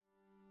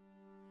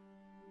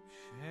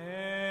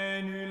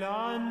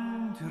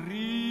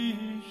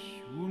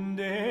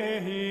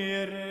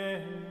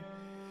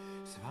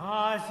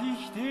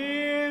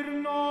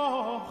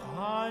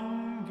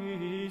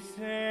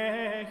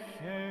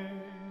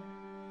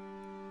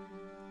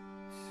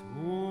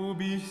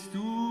bist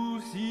du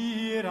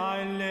hier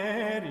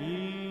aller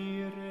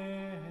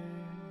Ehre.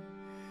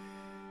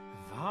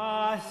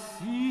 Was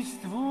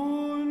ist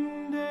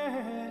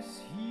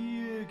Wunders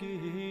hier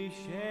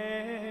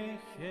geschehen?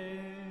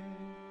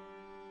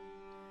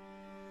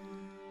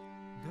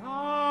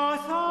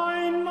 Dass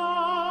ein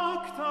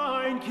Magd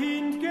ein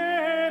Kind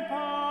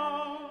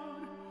gebar,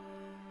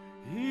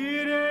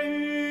 ihre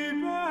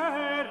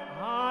über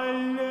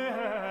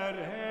aller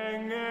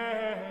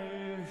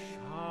Engel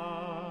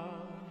Schar.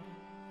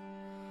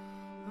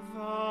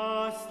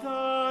 Was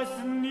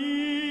das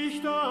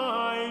nicht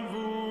ein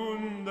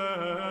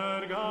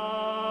Wunder gab.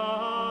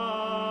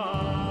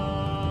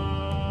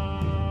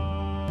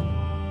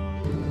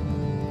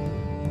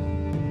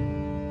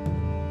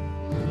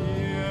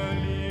 Hier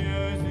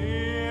ließ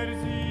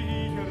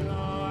sich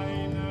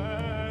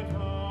reine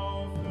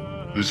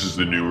Taufe. This is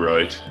The New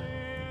Right,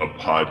 a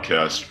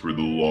podcast for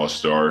the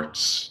lost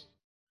arts,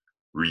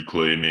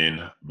 reclaiming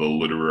the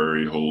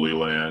literary holy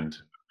land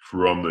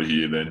from the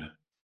heathen.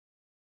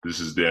 This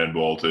is Dan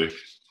Baltic.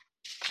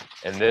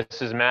 And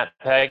this is Matt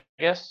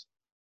Pegas.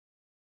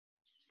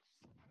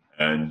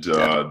 And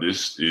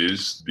this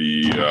is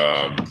the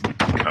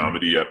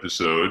comedy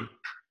episode.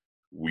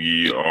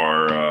 We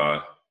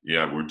are,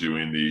 we're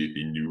doing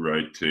the New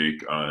Right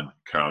take on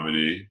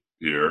comedy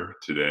here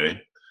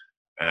today.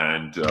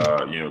 And,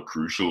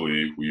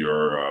 crucially, we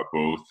are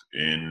both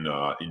in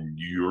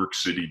New York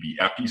City, the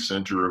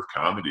epicenter of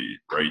comedy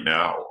right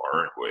now,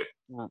 aren't we?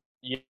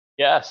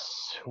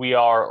 Yes, we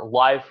are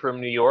live from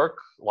New York,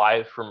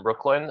 live from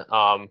Brooklyn.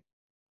 I'm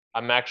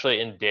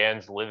actually in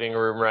Dan's living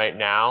room right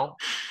now,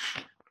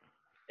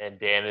 and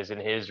Dan is in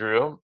his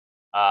room.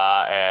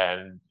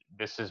 And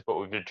this is what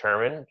we've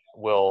determined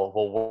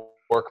will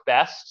work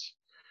best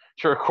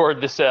to record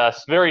this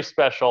very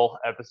special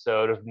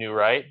episode of New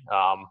Right.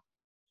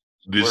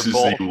 This is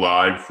the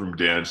live from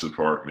Dan's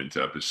apartment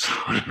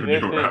episode.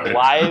 This is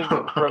live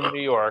from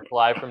New York,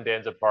 live from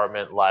Dan's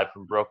apartment, live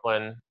from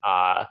Brooklyn.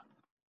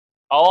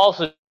 I'll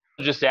also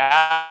just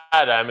add,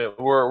 I mean,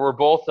 we're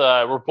both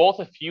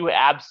a few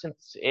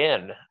absents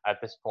in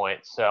at this point.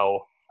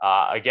 So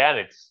again,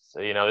 it's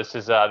this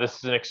is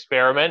an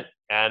experiment,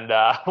 and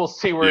we'll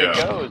see where it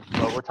goes.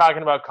 But we're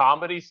talking about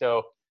comedy,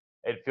 so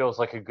it feels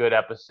like a good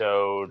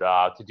episode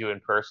to do in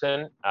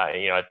person. At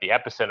the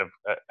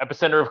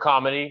epicenter of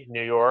comedy,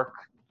 New York.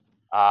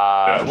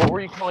 What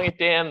were you calling it,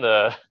 Dan?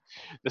 The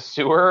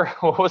sewer?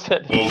 What was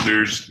it? Well,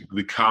 there's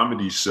the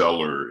Comedy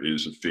Cellar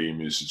is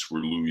it's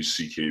where Louis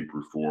C.K.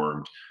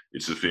 performed.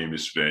 It's a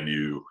famous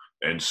venue,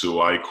 and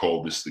so I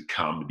call this the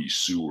Comedy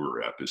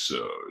Sewer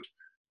episode,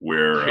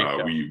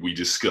 where we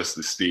discuss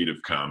the state of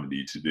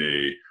comedy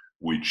today,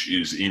 which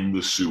is in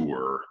the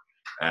sewer.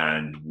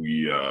 And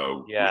we,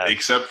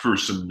 except for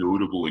some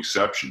notable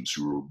exceptions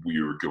who we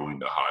are going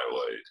to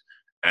highlight,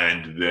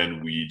 and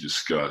then we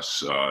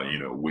discuss,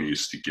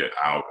 ways to get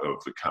out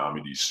of the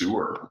comedy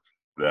sewer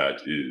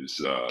that is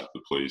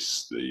the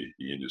place the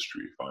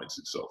industry finds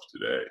itself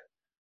today.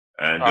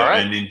 And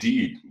and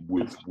indeed,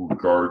 with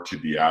regard to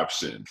the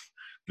absinthe,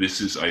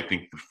 this is, I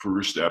think, the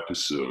first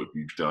episode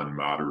we've done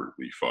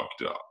moderately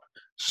fucked up.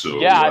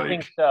 So I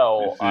think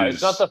so.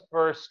 It's not the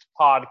first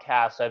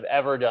podcast I've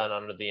ever done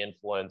under the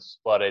influence,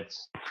 but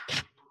it's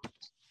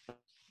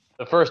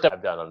the first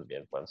I've done under the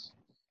influence.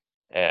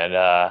 And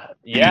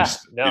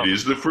it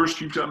is the first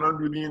you've done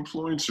under the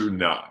influence, or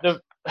not?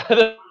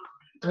 The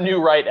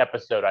New Right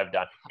episode I've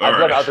done. I've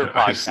done other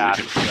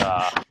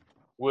podcasts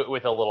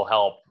with a little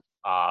help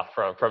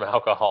from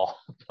alcohol,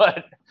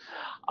 but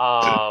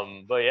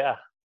yeah,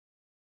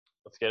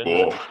 let's get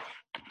into it.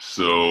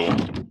 So.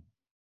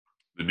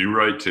 The New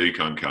Right take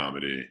on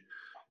comedy.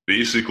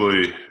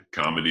 Basically,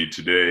 comedy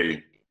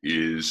today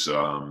is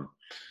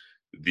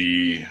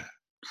the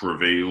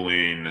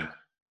prevailing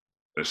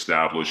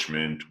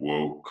establishment,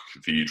 woke,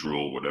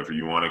 cathedral, whatever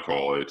you want to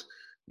call it,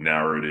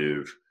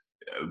 narrative,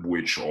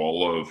 which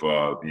all of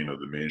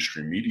the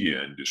mainstream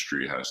media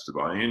industry has to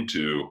buy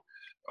into.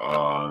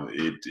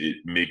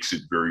 It makes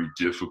it very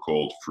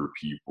difficult for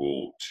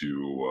people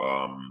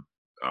to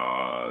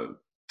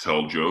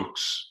tell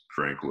jokes,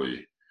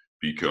 frankly.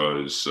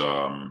 Because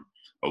a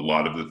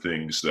lot of the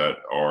things that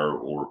are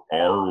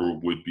or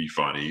would be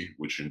funny,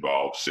 which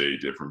involve, say,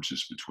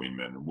 differences between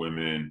men and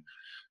women,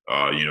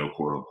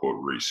 quote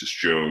unquote racist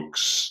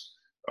jokes,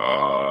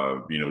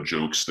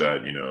 jokes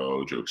that,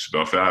 jokes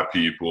about fat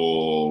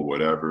people,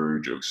 whatever,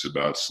 jokes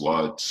about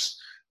sluts.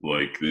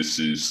 Like, this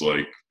is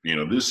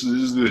this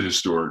is the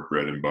historic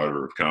bread and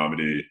butter of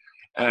comedy.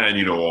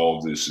 And, all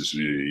of this is,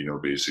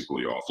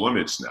 basically off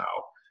limits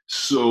now.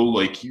 So,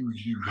 like,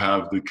 you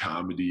have the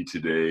comedy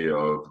today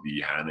of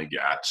the Hannah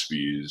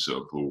Gatsby's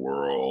of the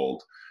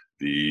world,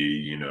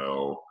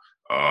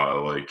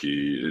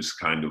 it's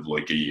kind of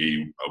like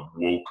a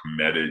woke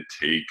meta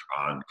take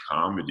on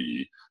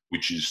comedy,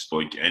 which is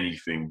like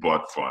anything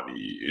but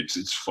funny.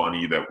 It's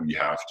funny that we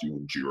have to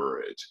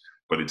endure it,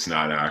 but it's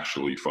not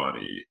actually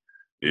funny.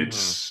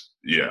 It's,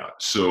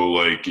 so,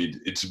 like,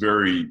 it's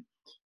very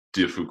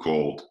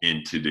difficult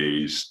in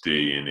today's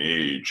day and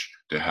age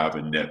to have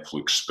a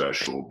Netflix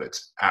special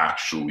that's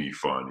actually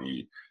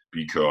funny,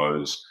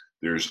 because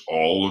there's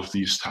all of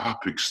these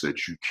topics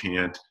that you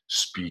can't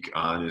speak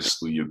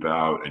honestly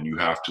about, and you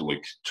have to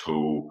like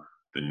toe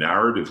the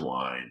narrative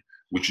line,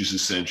 which is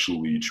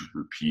essentially to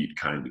repeat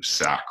kind of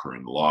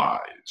saccharine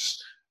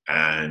lies.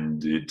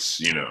 And it's,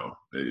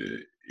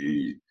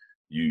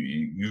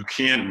 you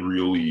can't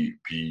really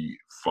be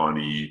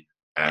funny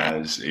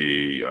as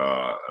a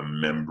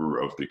member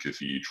of the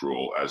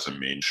cathedral, as a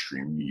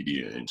mainstream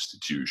media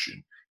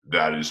institution.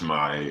 That is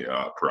my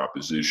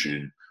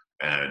proposition,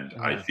 and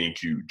I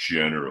think you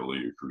generally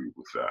agree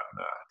with that,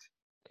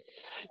 Matt.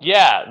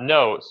 Yeah,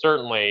 no,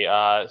 certainly.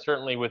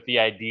 Certainly with the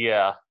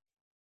idea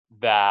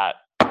that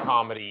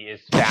comedy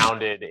is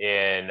founded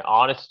in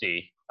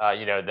honesty,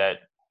 that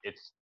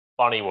it's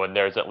funny when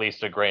there's at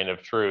least a grain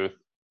of truth,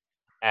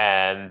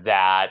 and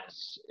that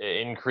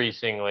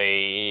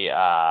increasingly,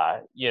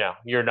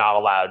 you're not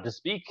allowed to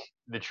speak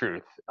the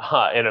truth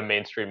in a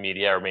mainstream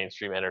media or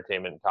mainstream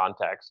entertainment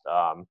context.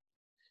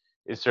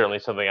 Is certainly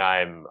something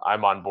I'm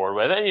on board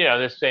with. And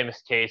there's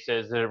famous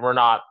cases that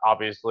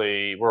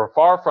we're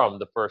far from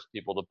the first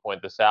people to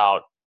point this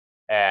out.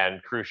 And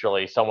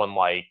crucially, someone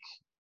like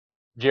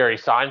Jerry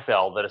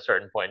Seinfeld at a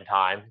certain point in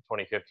time,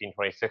 2015,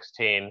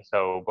 2016,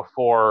 so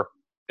before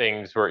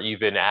things were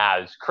even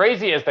as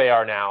crazy as they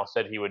are now,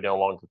 said he would no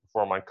longer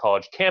perform on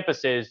college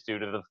campuses due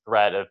to the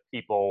threat of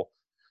people,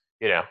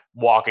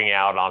 walking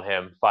out on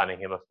him, finding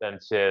him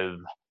offensive.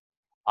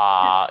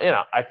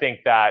 I think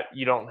that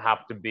you don't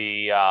have to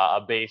be a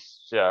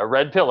base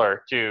red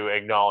pillar to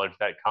acknowledge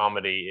that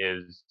comedy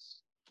is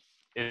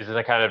in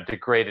a kind of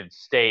degraded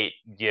state,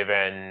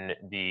 given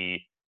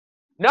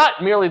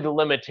not merely the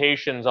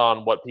limitations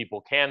on what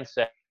people can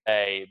say,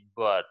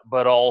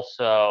 but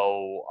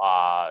also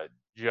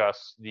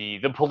just the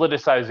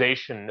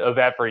politicization of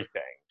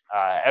everything.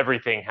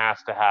 Everything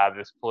has to have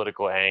this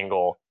political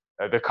angle.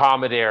 That's the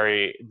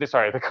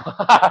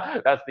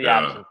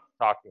absence of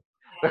talking.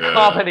 The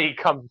comedy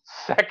comes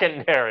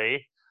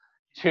secondary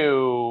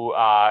to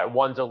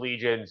one's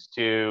allegiance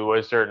to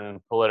a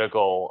certain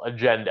political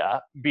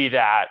agenda, be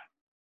that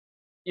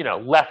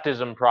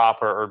leftism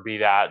proper, or be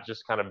that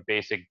just kind of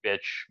basic bitch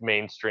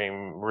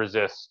mainstream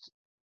resistance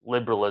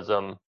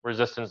liberalism.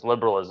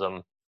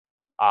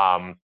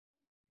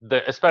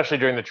 Especially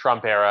during the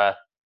Trump era,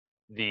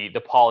 the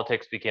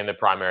politics became the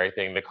primary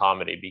thing. The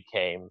comedy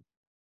became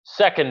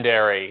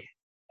secondary,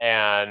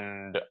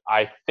 and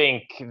I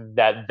think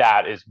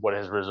that is what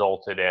has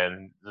resulted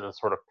in the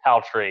sort of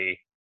paltry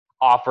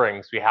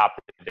offerings we have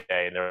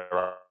today in the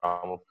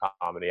realm of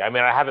comedy. I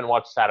mean, I haven't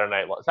watched Saturday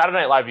Night Live. Saturday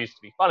Night Live used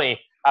to be funny.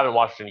 I haven't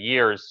watched it in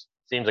years.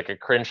 Seems like a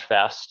cringe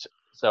fest.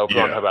 So if you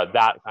want to talk about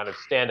that kind of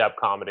stand-up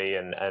comedy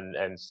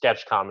and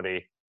sketch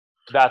comedy,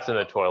 that's in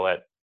the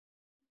toilet.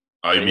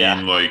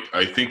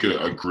 I think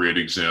a great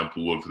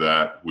example of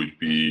that would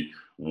be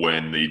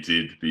when they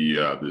did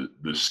the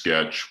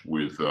sketch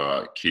with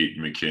Kate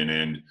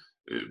McKinnon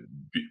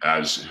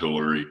as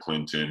Hillary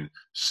Clinton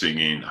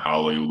singing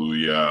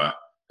Hallelujah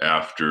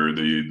after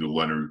the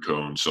Leonard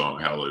Cohen song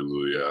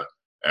Hallelujah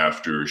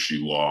after she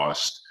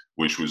lost,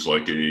 which was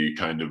like a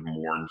kind of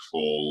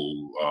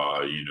mournful,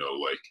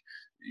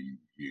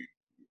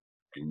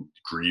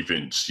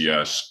 grievance,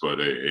 yes, but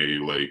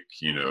a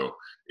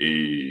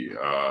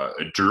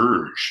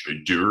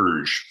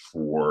dirge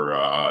for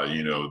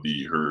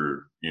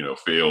her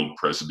failed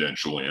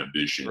presidential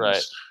ambitions,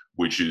 right,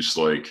 which is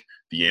like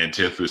the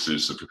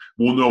antithesis of,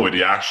 well, no,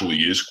 it actually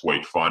is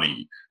quite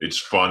funny. It's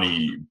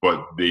funny,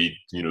 but they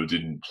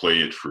didn't play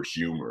it for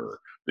humor.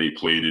 They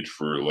played it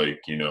for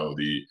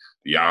the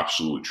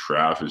absolute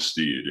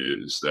travesty it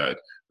is that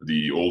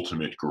the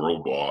ultimate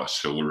girl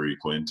boss, Hillary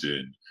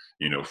Clinton,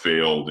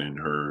 failed in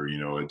her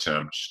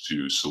attempt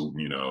to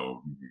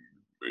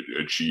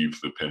achieve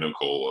the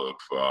pinnacle of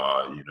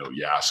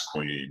Yas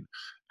Queen,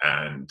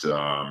 and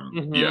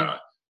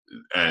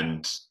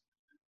and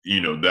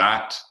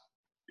that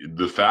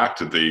the fact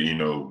that they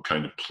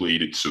kind of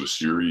played it so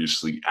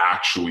seriously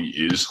actually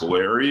is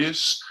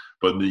hilarious,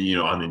 but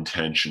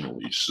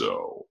unintentionally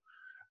so.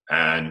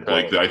 And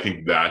I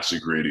think that's a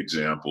great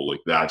example.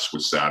 Like, that's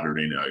what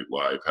Saturday Night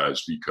Live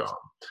has become.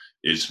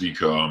 It's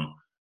become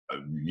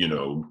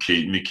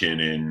Kate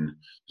McKinnon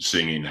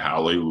singing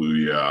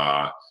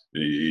Hallelujah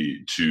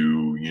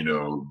to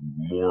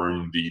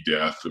mourn the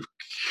death of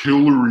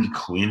Hillary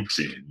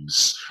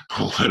Clinton's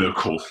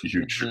political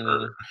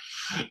future.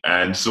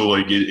 And so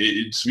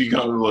it's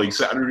become like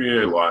Saturday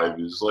Night Live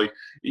is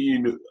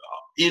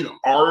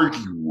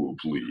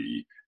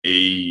inarguably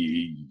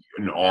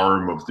an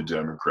arm of the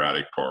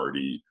Democratic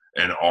Party,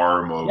 an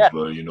arm of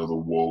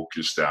the woke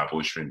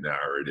establishment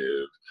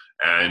narrative,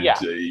 and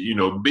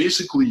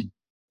basically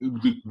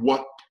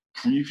what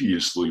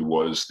previously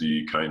was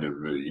the kind of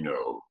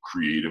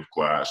creative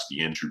class,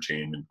 the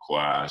entertainment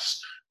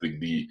class,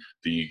 the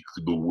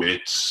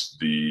wits,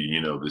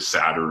 the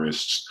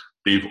satirists.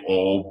 They've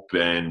all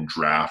been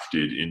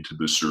drafted into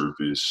the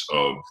service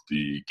of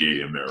the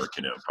gay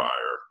American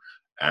empire.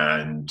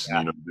 and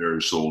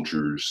they're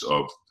soldiers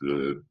of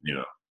the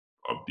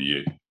of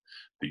the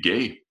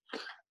gay,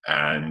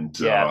 and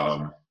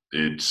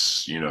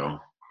it's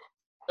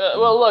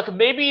well, look,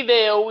 maybe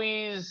they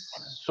always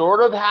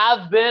sort of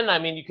have been. I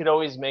mean, you could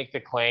always make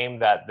the claim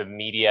that the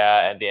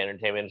media and the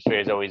entertainment industry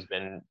has always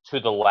been to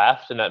the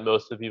left, and that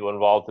most of the people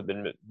involved have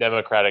been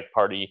Democratic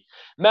Party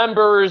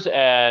members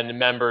and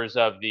members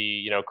of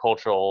the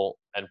cultural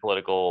and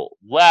political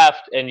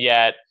left. And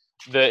yet,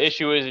 the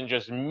issue isn't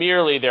just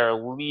merely their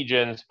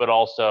allegiance, but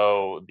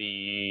also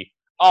the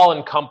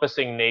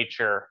all-encompassing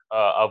nature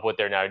of what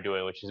they're now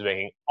doing, which is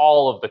making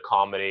all of the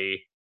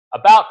comedy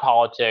about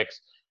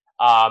politics.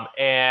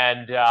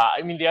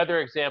 I mean, the other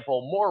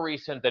example, more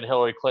recent than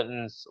Hillary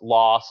Clinton's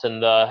loss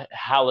and the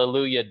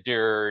Hallelujah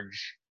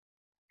dirge.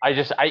 I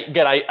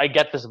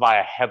get this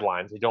via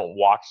headlines. I don't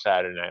watch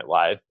Saturday Night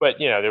Live, but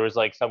there was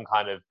like some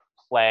kind of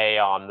play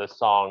on the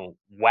song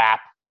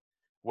WAP,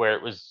 where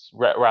it was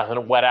rather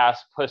than wet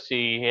ass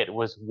pussy, it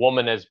was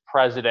woman as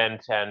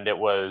president, and it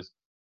was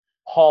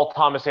Paul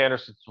Thomas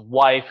Anderson's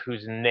wife,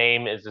 whose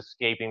name is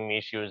escaping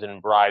me. She was in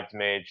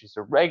Bridesmaids. She's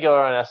a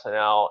regular on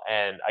SNL,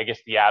 and I guess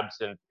the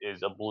absent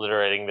is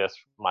obliterating this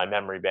from my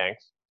memory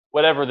banks.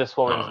 Whatever this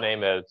woman's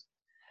name is,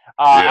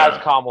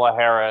 as Kamala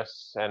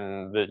Harris,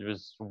 and it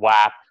was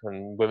WAP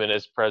and women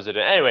as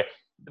president. Anyway,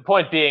 the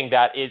point being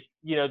that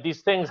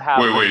these things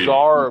have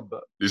garb.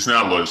 It's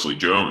not Leslie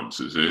Jones,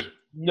 is it?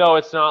 No,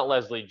 it's not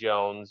Leslie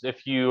Jones.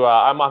 If you,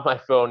 I'm on my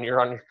phone, you're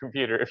on your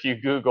computer. If you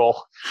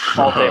Google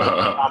Paul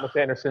Thomas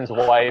Anderson's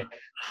wife,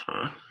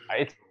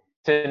 it's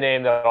a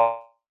name that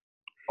I'll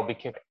be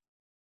kidding.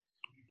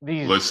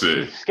 These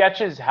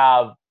sketches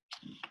have,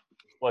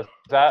 what's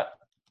that?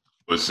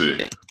 Let's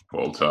see.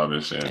 Paul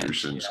Thomas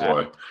Anderson's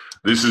wife.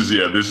 This is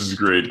a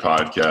great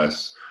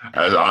podcast.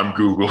 As I'm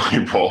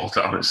Googling Paul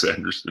Thomas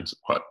Anderson's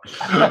wife.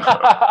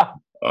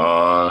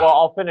 Well,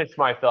 I'll finish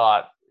my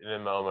thought in a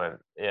moment.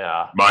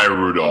 Yeah. Maya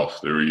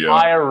Rudolph. There we go.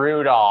 Maya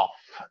Rudolph.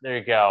 There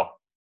you go.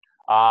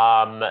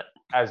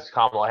 As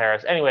Kamala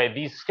Harris. Anyway,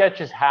 these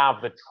sketches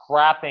have the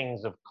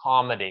trappings of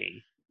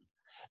comedy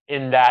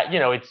in that,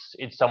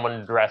 it's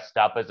someone dressed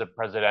up as a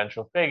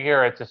presidential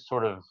figure. It's a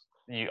sort of,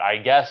 I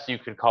guess you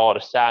could call it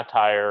a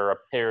satire, a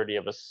parody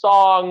of a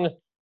song.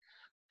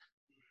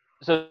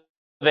 So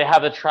they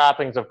have the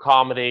trappings of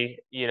comedy.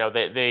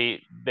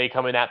 They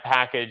come in that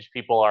package.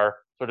 People are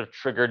sort of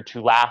triggered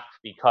to laugh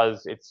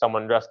because it's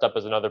someone dressed up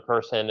as another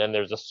person and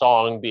there's a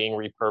song being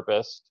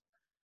repurposed.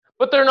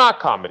 But they're not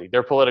comedy.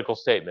 They're political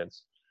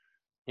statements.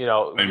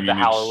 The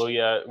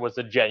Hallelujah was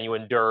a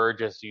genuine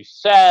dirge, as you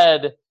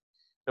said.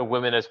 The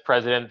women as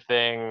president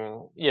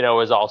thing,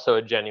 is also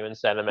a genuine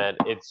sentiment.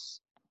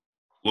 It's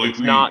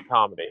not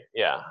comedy.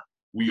 Yeah.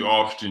 We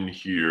often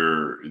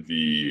hear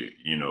the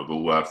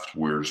left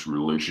wears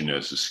religion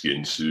as a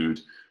skin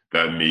suit.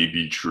 That may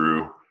be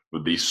true,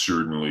 but they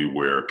certainly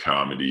wear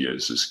comedy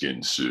as a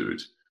skin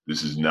suit.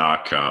 This is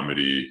not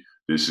comedy.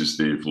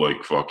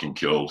 They've fucking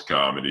killed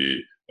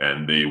comedy,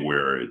 and they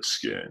wear its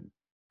skin.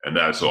 And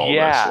that's all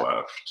that's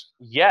left.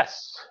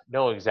 Yes.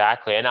 No,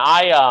 exactly. And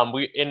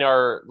we in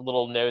our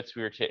little notes,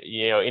 we were,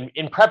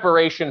 in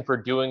preparation for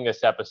doing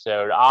this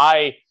episode,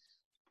 I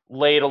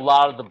laid a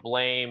lot of the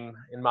blame,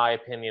 in my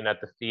opinion,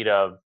 at the feet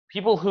of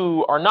people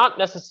who are not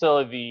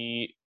necessarily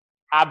the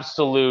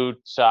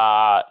absolute,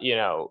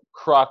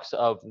 crux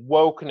of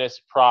wokeness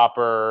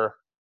proper,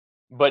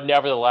 but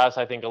nevertheless,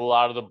 I think a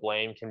lot of the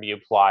blame can be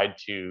applied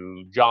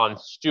to Jon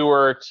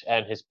Stewart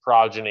and his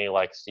progeny,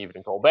 like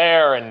Stephen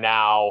Colbert, and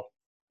now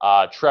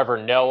Trevor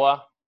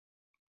Noah.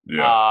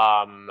 Yeah.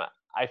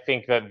 I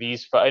think that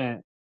these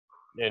and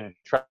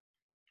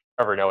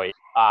Trevor Noah.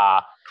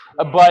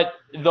 But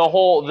the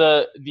whole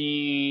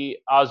the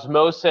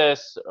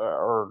osmosis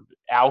or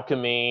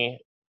alchemy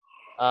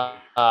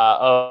of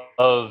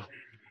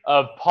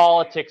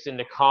politics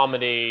into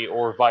comedy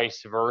or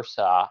vice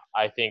versa,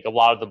 I think a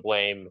lot of the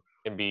blame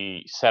can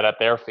be set at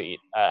their feet.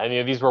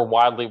 These were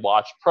widely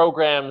watched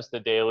programs: The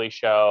Daily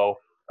Show,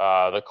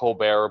 The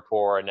Colbert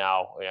Report, and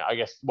now I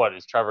guess what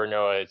is Trevor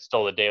Noah? It's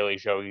still The Daily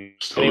Show.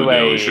 Still The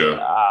Daily Show.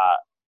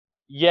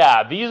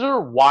 Yeah, these are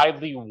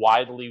widely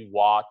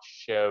watched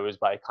shows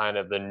by kind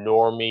of the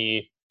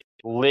normie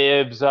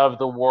libs of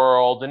the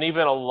world, and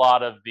even a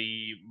lot of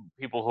the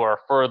people who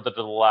are further to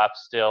the left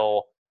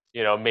still,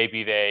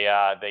 maybe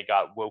they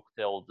got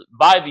woke-filled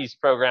by these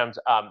programs.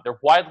 They're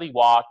widely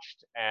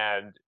watched,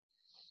 and,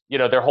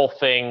 their whole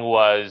thing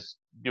was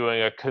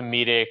doing a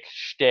comedic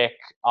shtick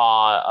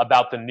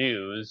about the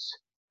news,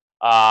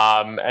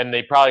 and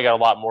they probably got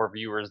a lot more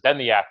viewers than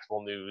the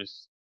actual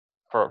news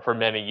for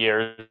many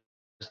years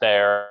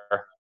there.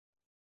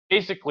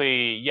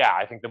 Basically, yeah,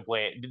 I think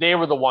they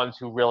were the ones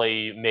who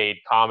really made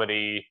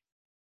comedy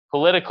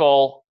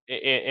political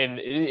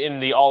in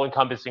the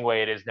all-encompassing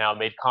way it is now.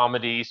 Made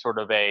comedy sort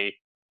of a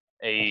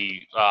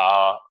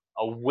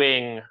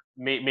wing,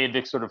 made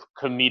the sort of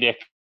comedic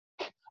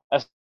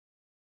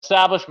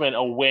establishment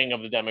a wing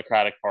of the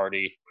Democratic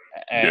Party,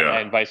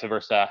 and vice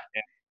versa.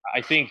 And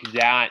I think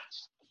that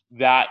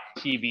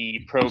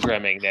TV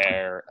programming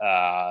there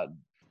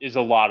is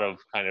a lot of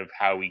kind of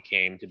how we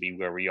came to be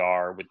where we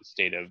are with the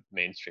state of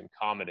mainstream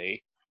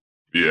comedy.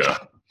 Yeah,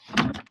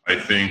 I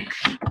think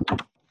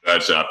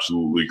that's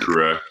absolutely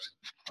correct.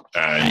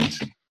 And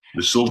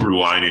the silver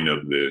lining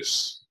of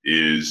this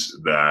is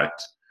that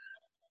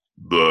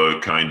the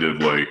kind of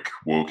like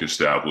woke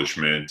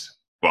establishment,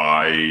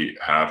 by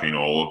having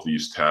all of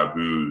these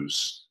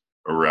taboos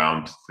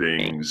around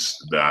things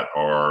that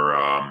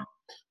are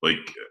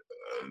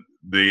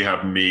they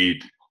have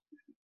made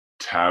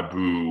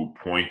taboo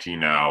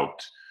pointing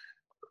out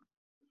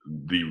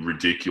the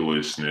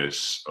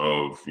ridiculousness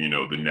of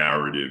the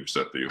narratives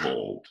that they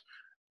hold,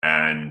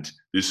 and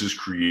this has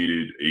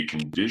created a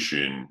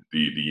condition,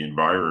 the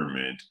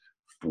environment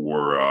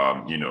for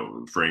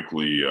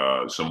frankly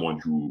someone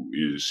who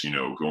is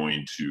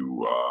going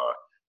to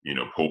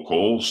poke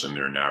holes in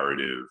their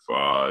narrative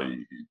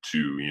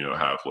to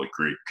have like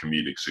great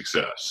comedic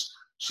success.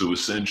 So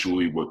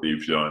essentially what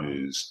they've done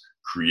is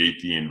create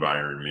the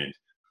environment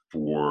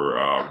for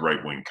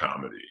right-wing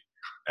comedy.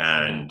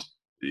 And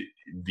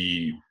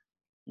the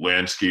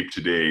landscape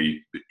today,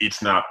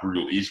 it's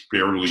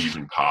barely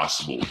even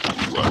possible to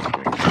do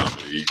left-wing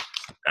comedy.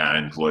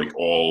 And like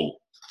all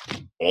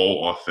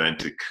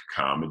authentic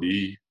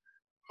comedy,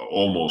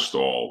 almost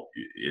all,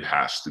 it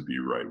has to be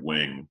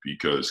right-wing,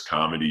 because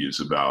comedy is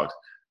about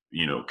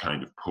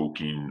kind of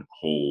poking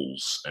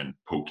holes and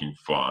poking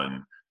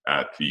fun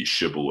at the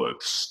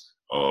shibboleths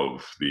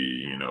of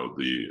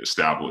the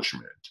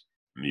establishment.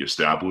 And the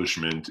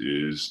establishment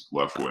is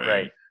left-wing.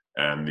 Right.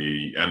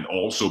 And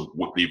also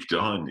what they've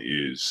done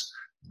is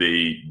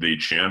they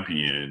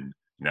champion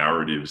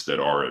narratives that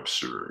are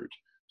absurd.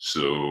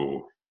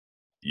 So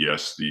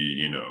yes,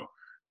 the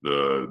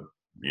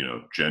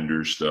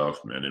gender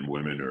stuff, men and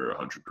women are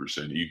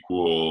 100%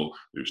 equal.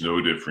 There's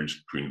no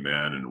difference between a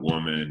man and a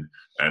woman.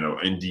 And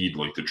indeed,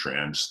 like the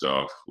trans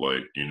stuff,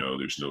 like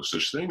there's no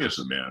such thing as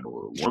a man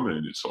or a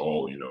woman. It's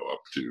all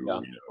up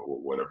to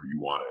whatever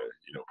you want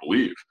to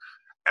believe.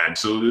 And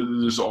so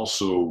there's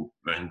also,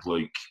 and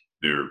like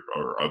there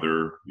are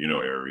other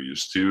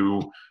areas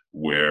too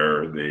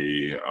where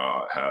they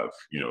have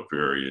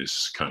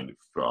various kind of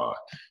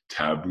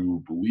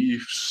taboo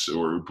beliefs,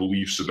 or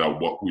beliefs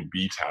about what would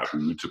be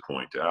taboo, to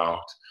point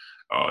out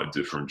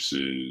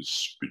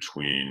differences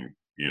between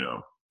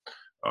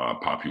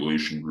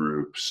population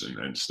groups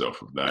and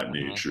stuff of that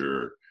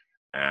nature.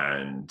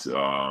 And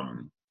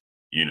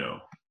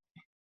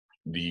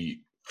the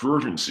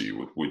fervency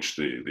with which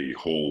they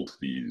hold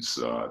these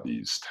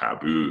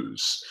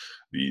taboos,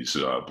 these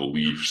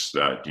beliefs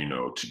that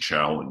to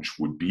challenge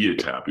would be a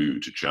taboo,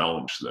 to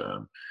challenge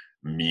them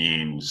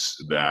means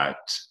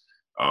that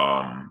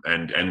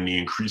and the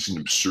increasing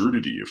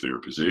absurdity of their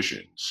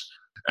positions,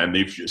 and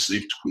they've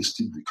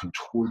twisted,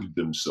 contorted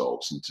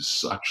themselves into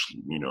such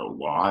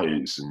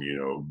lies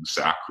and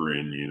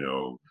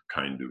saccharine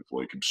kind of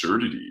like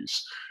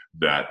absurdities,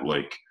 that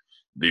like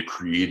they've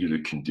created a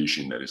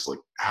condition that is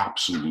like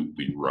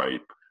absolutely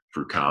ripe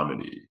for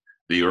comedy.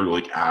 They are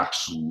like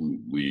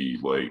absolutely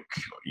like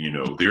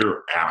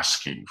they're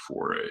asking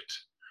for it.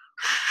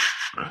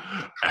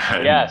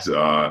 And yes. they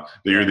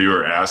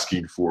are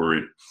asking for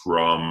it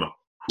from,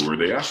 who are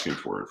they asking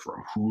for it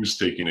from? Who's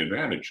taking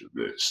advantage of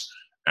this?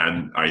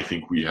 And I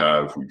think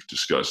we've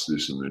discussed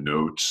this in the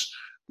notes.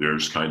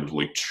 There's kind of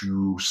like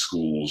two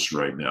schools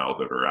right now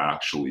that are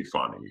actually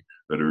funny,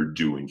 that are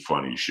doing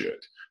funny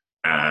shit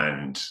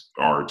and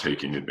are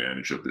taking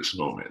advantage of this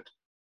moment.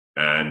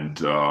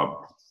 And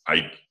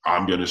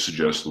I'm going to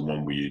suggest the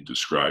one we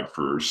described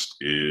first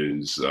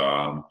is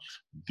the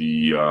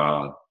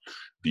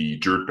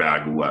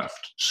dirtbag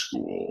left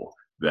school,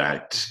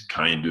 that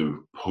kind of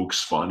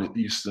pokes fun at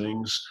these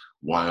things,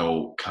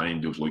 while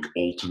kind of like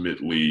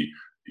ultimately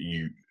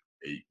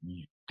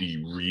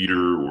the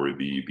reader or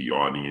the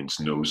audience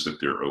knows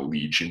that their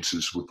allegiance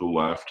is with the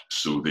left,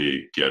 so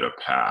they get a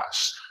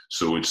pass.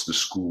 So it's the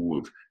school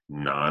of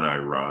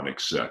non-ironic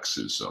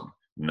sexism,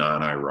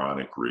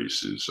 non-ironic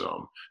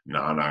racism,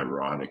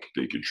 non-ironic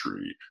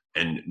bigotry.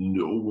 And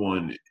no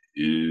one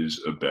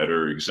is a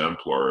better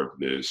exemplar of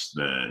this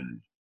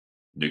than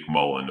Nick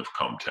Mullen of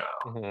Come Town.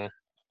 Mm-hmm.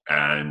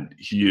 And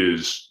he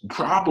is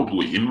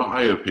probably, in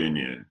my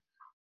opinion,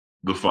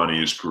 the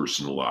funniest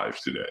person alive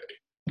today.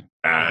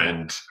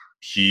 And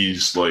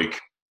he's like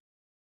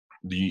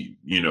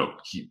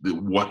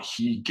what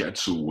he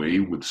gets away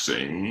with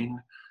saying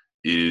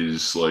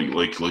is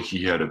like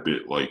he had a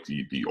bit like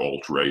the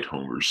alt-right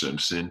Homer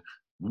Simpson,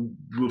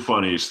 the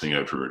funniest thing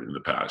I've heard in the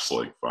past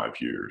like 5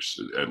 years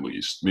at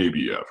least,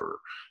 maybe ever.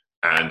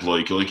 And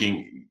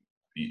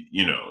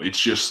it's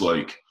just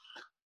like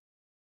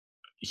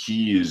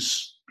he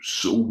is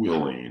so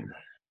willing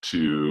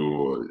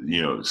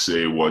to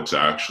say what's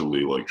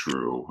actually like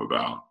true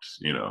about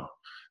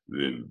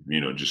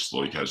just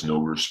like has no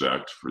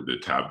respect for the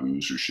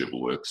taboos or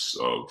shibboleths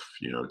of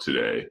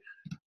today.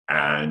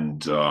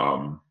 And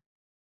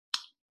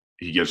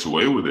he gets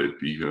away with it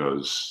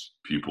because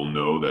people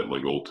know that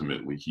like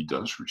ultimately he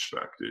does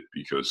respect it,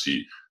 because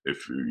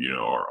if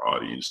our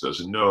audience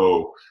doesn't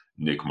know,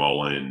 Nick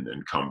Mullen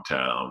and Come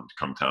Town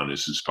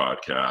is his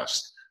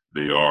podcast.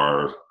 They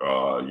are,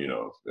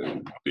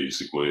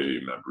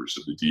 basically members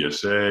of the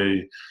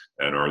DSA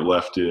and are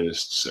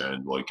leftists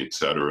and like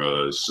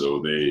etc.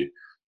 So they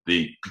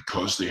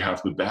because they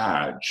have the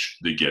badge,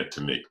 they get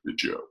to make the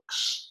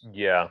jokes.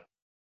 Yeah.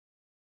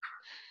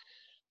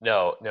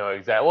 No,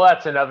 exactly. Well,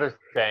 that's another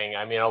thing.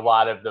 I mean, a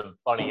lot of the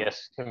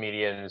funniest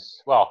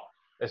comedians, well,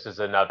 this is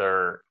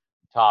another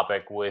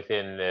topic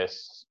within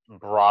this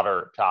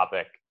broader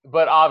topic,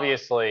 but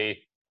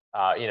obviously,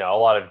 a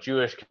lot of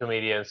Jewish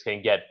comedians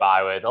can get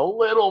by with a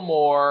little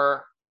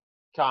more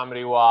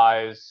comedy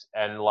wise,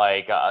 and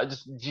like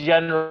just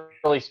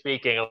generally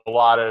speaking, a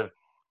lot of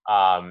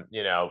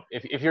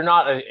if you're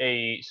not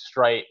a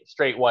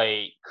straight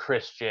white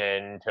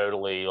Christian,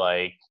 totally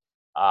like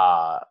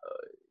uh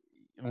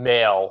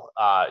male,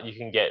 you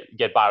can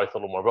get by with a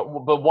little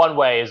more. But one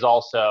way is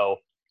also,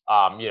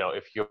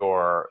 if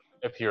you're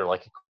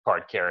like a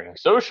card carrying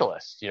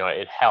socialist,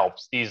 it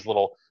helps. These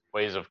little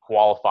ways of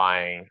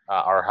qualifying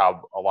are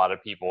how a lot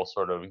of people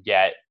sort of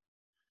get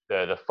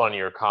the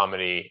funnier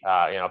comedy,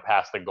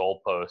 past the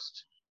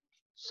goalpost,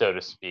 so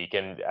to speak.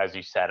 And as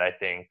you said, I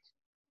think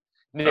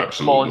Nick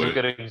Mullen's a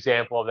good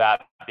example of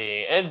that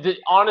being, and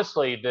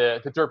honestly,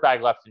 the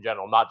dirtbag left in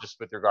general, not just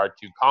with regard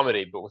to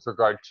comedy, but with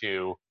regard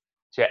to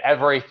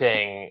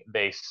everything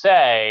they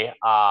say.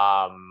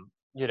 That's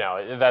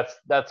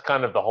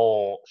kind of the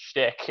whole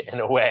shtick in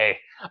a way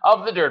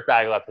of the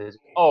dirtbag left is,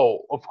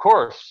 oh, of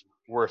course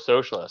we're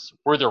socialists,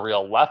 we're the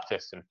real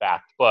leftists, in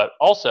fact, but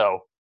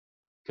also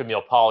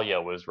Camille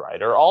Paglia was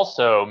right, or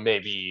also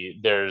maybe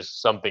there's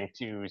something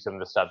to some of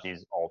the stuff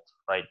these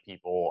alt-right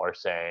people are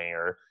saying,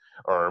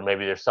 or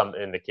maybe there's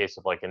something in the case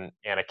of like an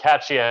Anna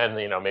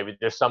Khachiyan, maybe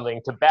there's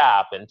something to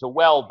BAP and to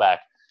Welbeck.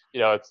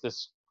 It's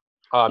this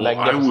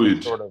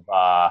magnificent sort of.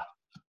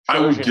 I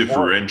would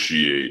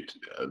differentiate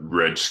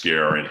Red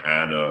Scare and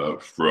Anna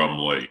from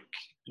like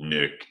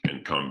Nick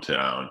and Come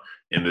Town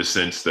in the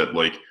sense that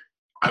like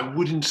I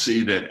wouldn't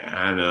say that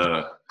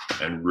Anna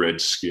and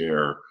Red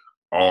Scare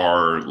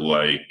are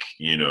like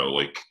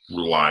like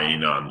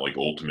relying on like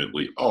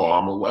ultimately, oh,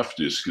 I'm a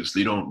leftist, because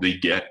they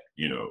get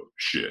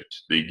shit,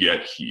 they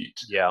get heat,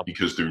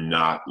 because they're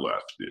not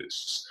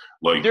leftists.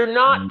 Like they're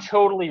not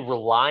totally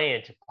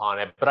reliant upon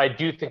it, but I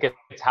do think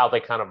it's how they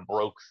kind of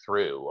broke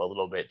through a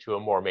little bit to a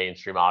more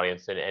mainstream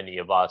audience than any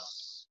of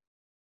us,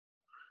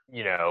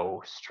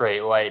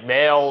 straight white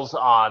males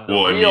on the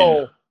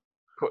real.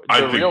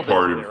 I think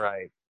part of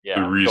right.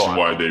 the reason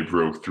why they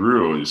broke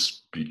through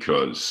is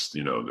because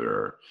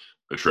they're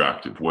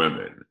attractive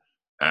women,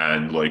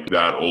 and like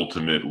that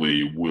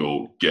ultimately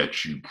will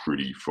get you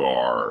pretty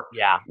far.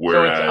 Yeah.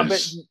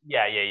 Whereas, so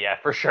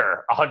for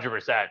sure,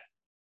 100%.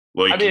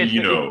 Like,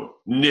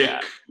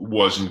 Nick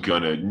wasn't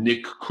gonna.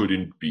 Nick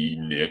couldn't be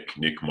Nick.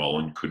 Nick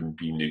Mullen couldn't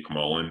be Nick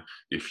Mullen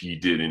if he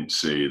didn't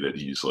say that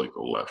he's like a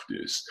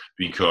leftist.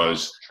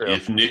 Because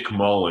if Nick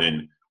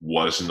Mullen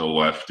wasn't a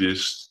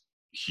leftist,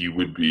 he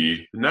would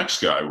be the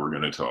next guy we're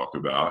going to talk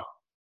about,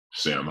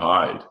 Sam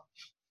Hyde.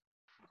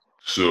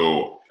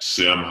 So,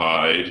 Sam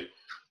Hyde,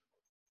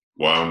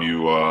 why don't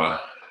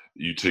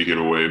you take it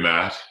away,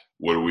 Matt?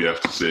 What do we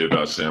have to say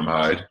about Sam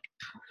Hyde?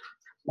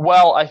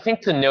 Well, I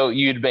think the note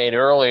you'd made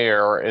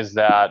earlier is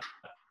that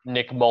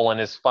Nick Mullen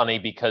is funny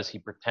because he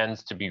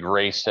pretends to be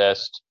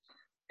racist,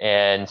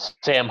 and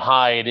Sam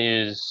Hyde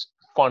is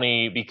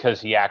funny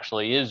because he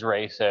actually is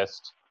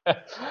racist.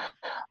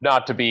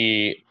 Not to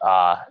be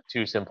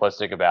too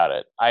simplistic about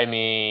it. I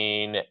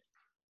mean,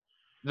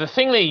 the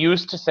thing they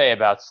used to say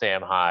about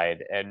Sam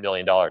Hyde and $1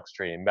 Million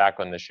Extreme back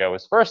when the show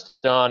was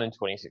first done in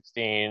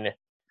 2016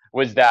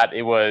 was that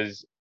it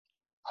was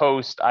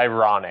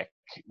post-ironic,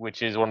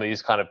 which is one of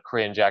these kind of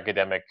cringe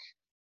academic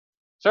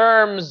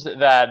terms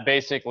that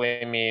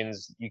basically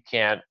means you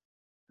can't,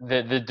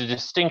 the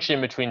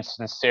distinction between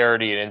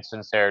sincerity and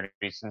insincerity,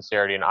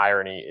 sincerity and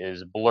irony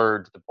is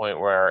blurred to the point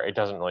where it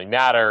doesn't really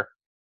matter.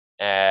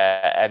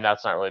 And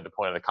that's not really the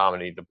point of the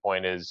comedy. The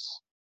point is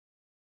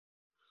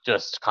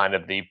just kind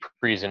of the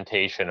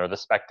presentation or the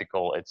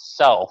spectacle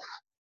itself.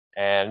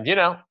 And,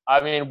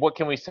 what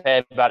can we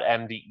say about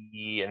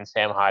MDE and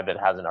Sam Hyde that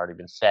hasn't already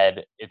been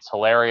said? It's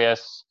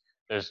hilarious.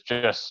 There's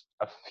just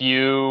a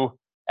few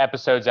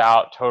episodes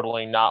out,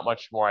 totaling not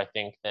much more, I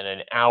think, than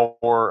an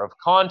hour of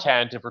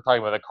content. If we're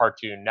talking about the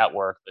Cartoon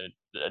Network,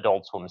 the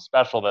Adult Swim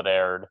special that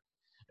aired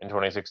in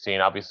 2016,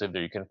 obviously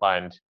there you can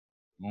find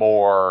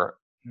more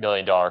 $1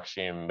 Million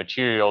Extreme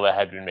material that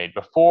had been made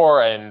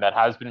before and that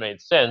has been made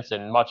since,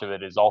 and much of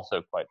it is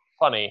also quite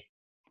funny.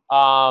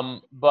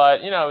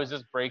 But it was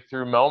this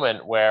breakthrough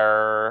moment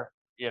where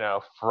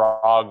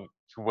Frog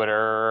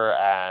Twitter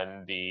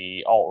and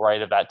the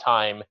alt-right of that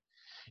time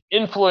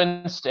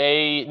influenced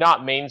a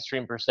not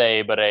mainstream per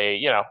se, but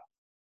an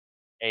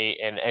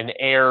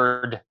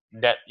aired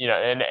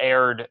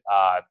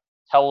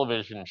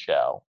television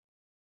show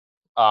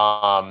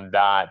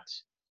that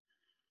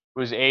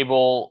was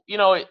able,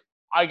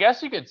 I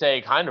guess you could say,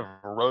 kind of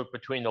wrote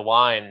between the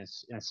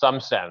lines in some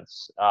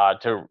sense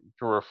to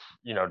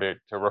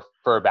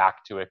refer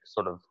back to a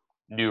sort of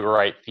new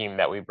right theme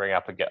that we bring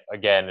up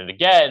again and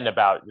again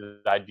about the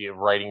idea of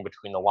writing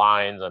between the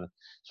lines and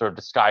sort of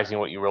disguising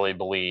what you really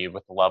believe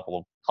with the level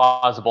of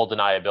plausible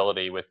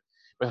deniability. With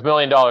 $1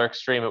 Million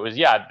Extreme, it was,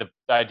 the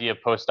idea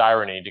of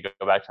post-irony, to go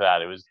back to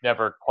that. It was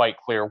never quite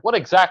clear what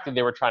exactly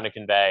they were trying to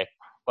convey,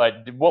 but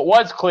what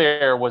was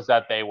clear was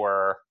that they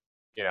were,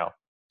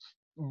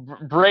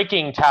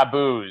 breaking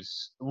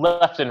taboos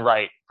left and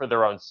right for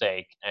their own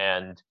sake.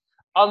 And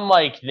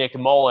unlike Nick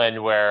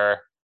Mullen,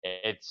 where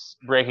it's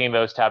breaking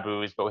those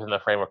taboos, but within the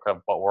framework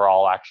of what we're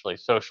all actually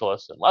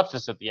socialists and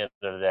leftists at the end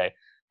of the day,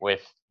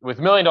 with $1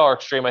 Million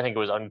Extreme, I think it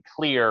was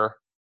unclear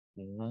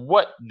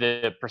what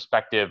the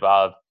perspective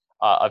of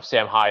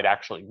Sam Hyde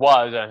actually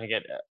was. And I think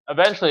it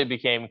eventually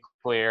became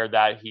clear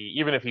that he,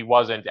 even if he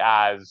wasn't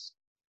as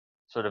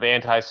sort of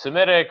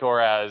anti-Semitic or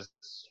as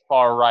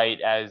far right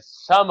as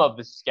some of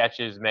the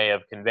sketches may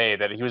have conveyed,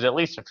 that he was at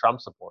least a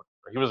Trump supporter.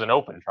 He was an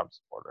open Trump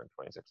supporter in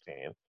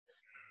 2016.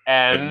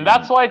 And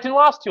that's why it didn't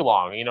last too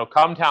long.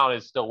 Cumtown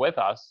is still with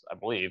us, I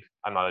believe.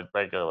 I'm not a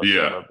regular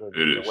listener, Yeah, but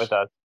it is. with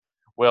us.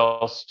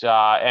 Whilst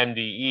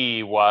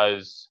MDE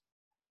was,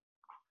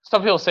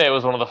 some people say it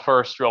was one of the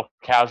first real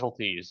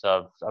casualties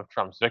of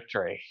Trump's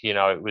victory.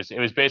 It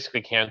was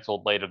basically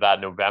canceled later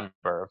that November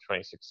of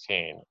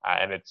 2016.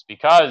 And it's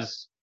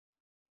because,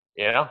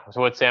 so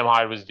what Sam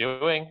Hyde was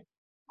doing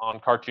on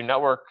Cartoon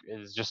Network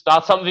is just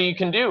not something you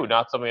can do,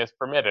 not something that's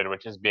permitted,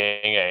 which is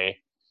being a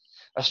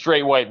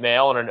straight white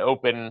male and an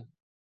open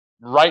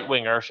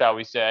right-winger, shall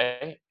we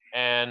say,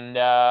 and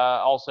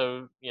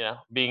also,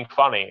 being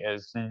funny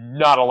is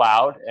not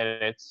allowed, and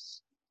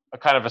it's a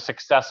kind of a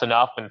success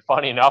enough and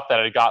funny enough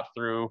that he got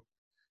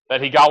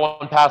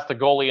one past the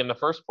goalie in the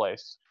first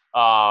place.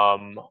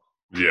 And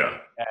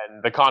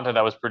the content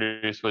that was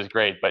produced was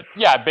great, but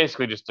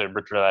basically just to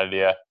return that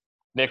idea,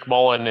 Nick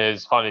Mullen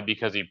is funny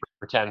because he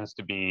pretends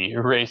to be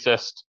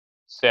racist.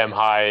 Sam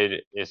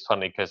Hyde is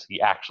funny because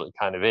he actually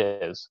kind of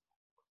is.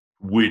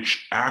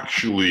 Which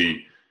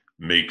actually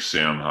makes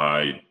Sam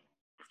Hyde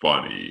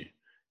funny.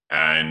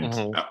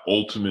 And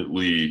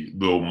ultimately,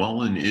 though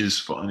Mullen is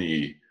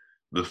funny,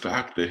 the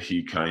fact that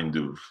he kind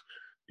of,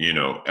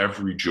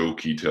 every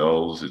joke he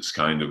tells, it's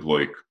kind of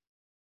like,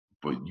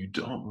 but you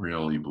don't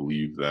really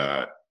believe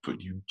that, but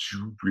you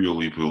do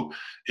really believe.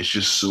 It's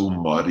just so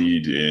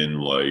muddied in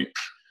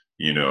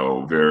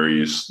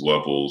various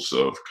levels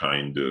of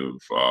kind of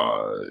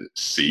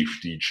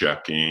safety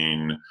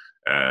checking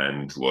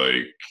and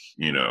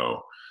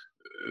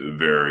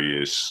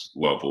various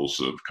levels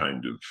of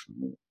kind of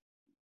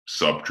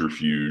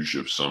subterfuge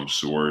of some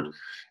sort.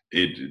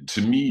 It,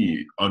 to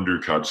me,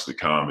 undercuts the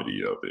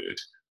comedy of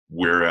it.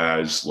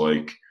 Whereas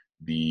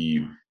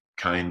the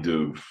kind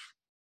of,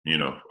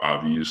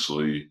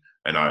 obviously,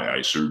 and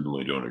I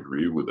certainly don't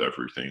agree with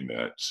everything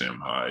that Sam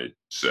Hyde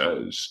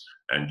says.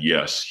 And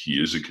yes,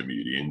 he is a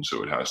comedian,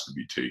 so it has to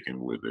be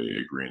taken with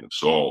a grain of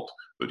salt,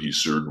 but he's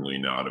certainly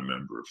not a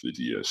member of the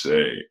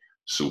DSA.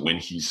 So when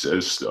he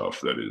says stuff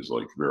that is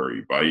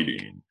very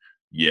biting,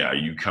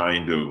 you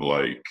kind of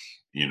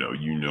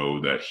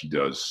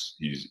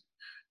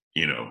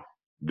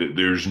that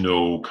there's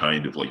no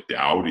kind of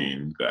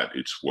doubting that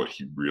it's what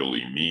he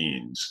really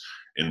means,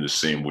 in the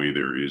same way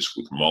there is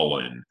with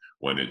Mullen,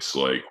 when it's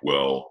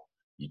well,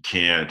 you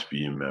can't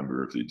be a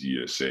member of the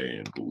DSA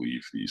and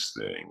believe these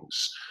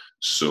things.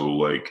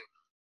 So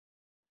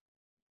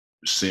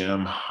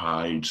Sam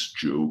Hyde's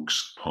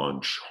jokes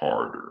punch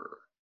harder,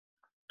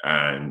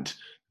 and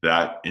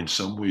that in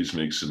some ways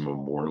makes him a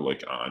more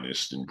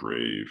honest and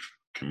brave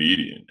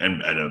comedian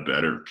and a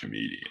better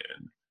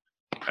comedian.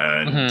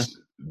 And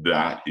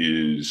that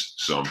is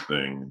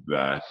something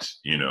that,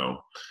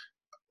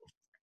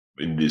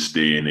 in this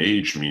day and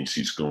age means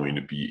he's going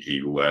to be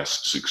a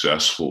less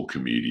successful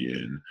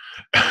comedian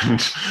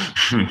and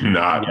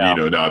not,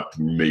 not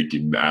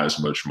making as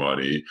much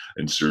money,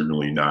 and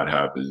certainly not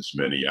have as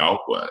many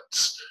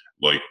outlets.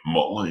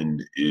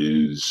 Mullen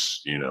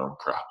is,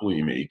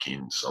 probably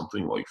making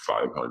something like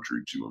 $500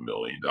 to $1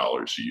 million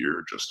a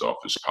year just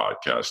off his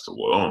podcast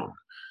alone.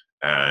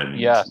 And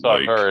so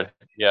I've heard.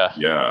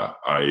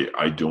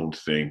 I don't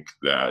think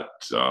that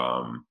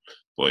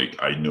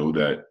I know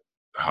that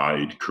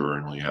Hyde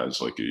currently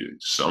has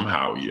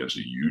somehow he has a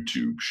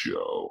YouTube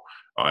show.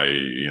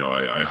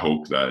 I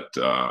hope that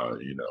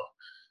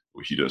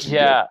he doesn't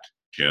get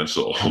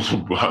canceled.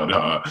 But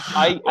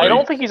I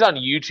don't think he's on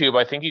YouTube.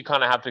 I think you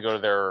kind of have to go to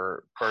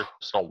their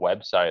personal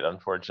website,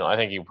 unfortunately. I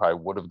think he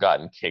probably would have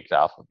gotten kicked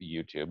off of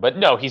YouTube. But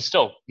no, he's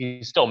still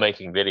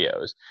making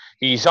videos.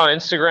 He's on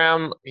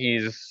Instagram.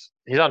 He's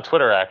on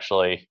Twitter,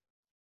 actually.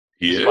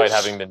 Despite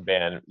having been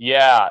banned.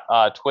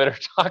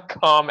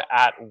 Twitter.com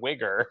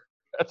 @Wigger.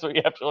 That's what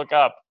you have to look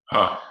up.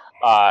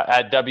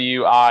 At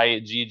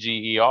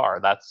WIGGER.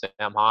 That's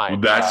Sam Hyde.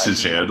 Well, that's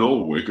his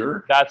handle,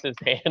 Wigger? That's his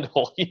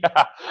handle,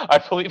 yeah. I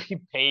believe he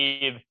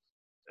paid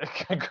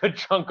a good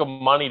chunk of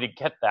money to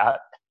get that.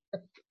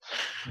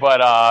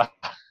 But,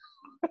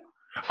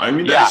 I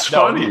mean, that's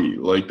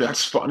funny.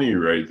 That's funny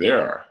right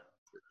there.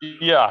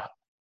 Yeah,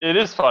 it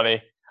is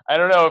funny. I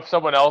don't know if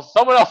someone else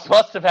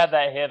must have had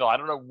that handle. I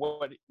don't know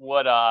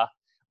what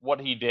what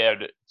he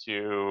did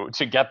to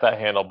get that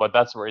handle, but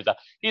that's where he's at.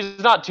 He's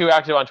not too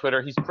active on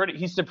Twitter.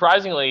 He's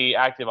surprisingly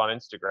active on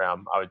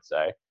Instagram, I would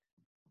say.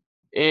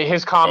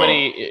 His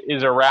comedy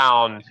is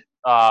around,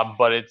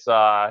 but it's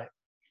not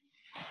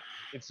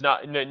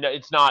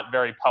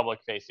very public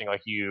facing.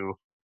 Like you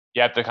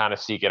have to kind of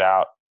seek it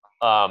out,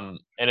 and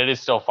it is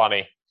still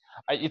funny.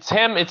 It's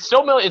him. It's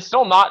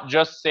still not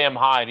just Sam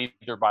Hyde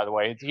either. By the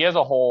way, he has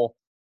a whole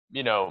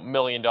 $1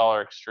 million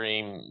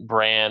extreme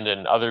brand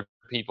and other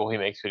people he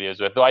makes videos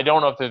with. Though I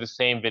don't know if they're the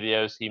same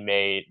videos he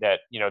made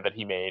that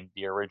he made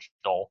the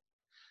original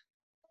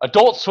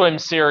Adult Swim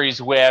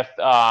series with.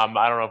 I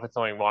don't know if it's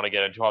something we want to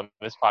get into on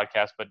this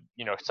podcast, but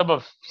some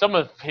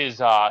of his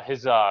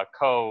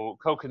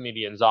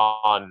co-comedians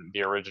on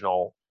the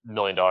original $1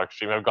 Million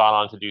Extreme have gone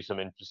on to do some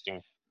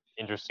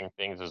interesting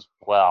things as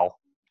well.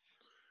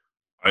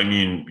 I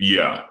mean,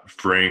 yeah,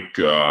 Frank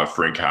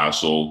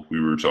Hassel, we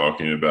were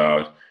talking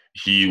about,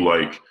 he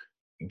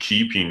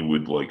keeping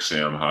with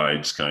Sam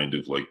Hyde's kind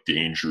of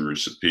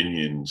dangerous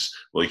opinions,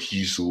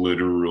 he's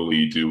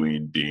literally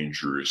doing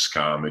dangerous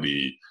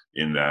comedy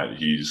in that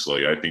he's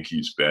I think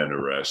he's been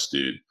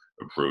arrested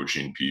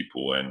approaching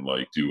people and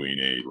doing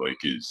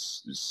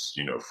his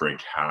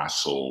Frank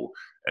Hassel,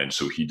 and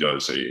so he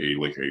does a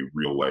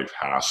real life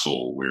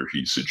hassle where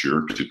he's a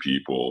jerk to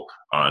people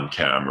on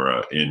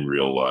camera in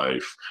real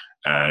life.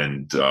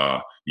 And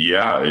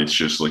yeah, it's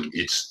just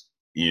it's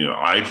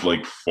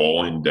I've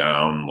fallen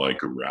down a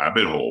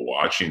rabbit hole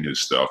watching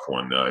his stuff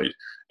one night,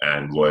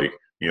 and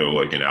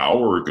an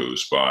hour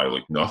goes by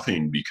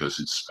nothing, because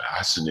it's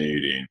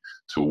fascinating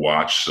to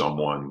watch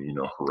someone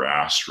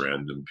harass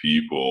random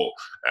people.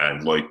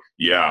 And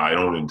yeah, I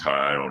don't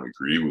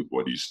agree with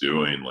what he's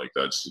doing.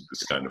 That's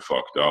kind of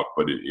fucked up,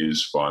 but it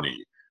is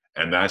funny.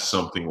 And that's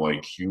something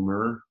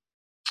humor.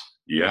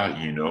 Yeah,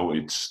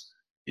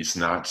 it's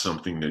not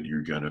something that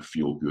you're gonna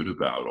feel good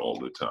about all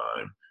the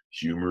time.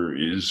 Humor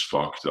is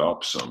fucked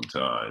up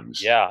sometimes.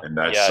 Yeah. And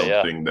that's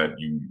something that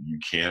you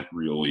can't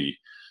really,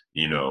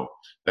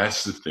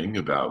 that's the thing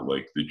about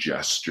the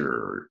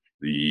jester,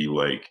 the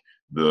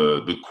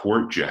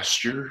court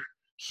jester.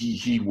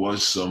 He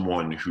was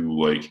someone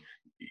who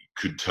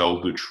could tell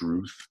the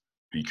truth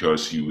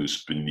because he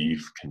was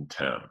beneath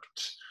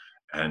contempt.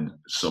 And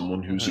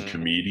someone who's a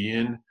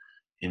comedian,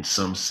 in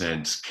some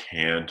sense,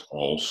 can't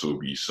also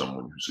be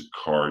someone who's a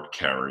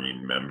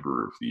card-carrying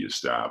member of the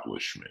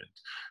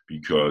establishment,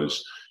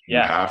 because you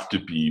have to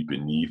be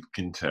beneath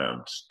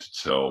contempt to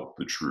tell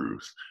the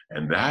truth.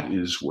 And that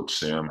is what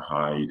Sam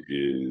Hyde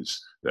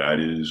is. That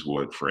is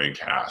what Frank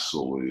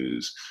Hassel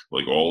is.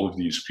 All of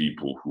these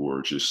people who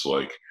are just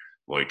the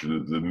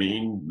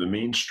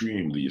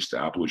mainstream, the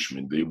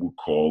establishment, they would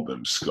call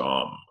them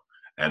scum.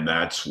 And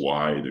that's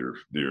why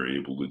they're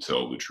able to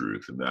tell the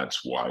truth, and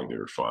that's why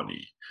they're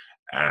funny.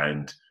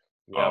 And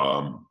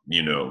real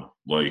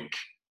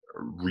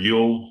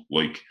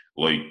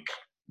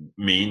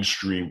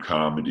mainstream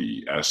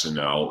comedy,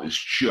 SNL, is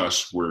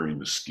just wearing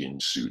the skin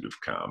suit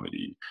of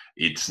comedy.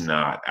 It's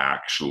not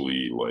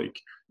actually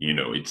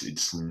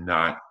it's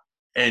not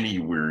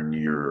anywhere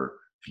near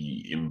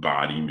the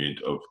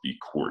embodiment of the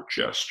court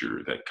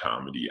jester that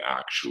comedy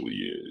actually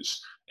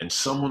is. And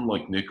someone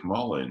like Nick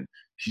Mullen,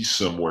 he's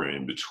somewhere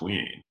in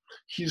between.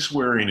 He's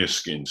wearing a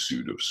skin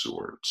suit of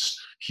sorts.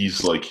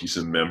 He's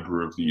a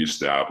member of the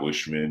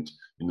establishment.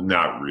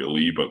 Not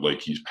really, but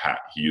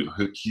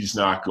he's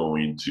not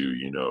going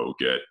to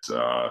get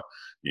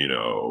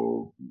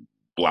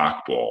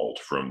blackballed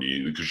from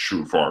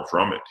because far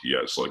from it. He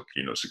has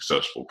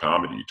successful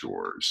comedy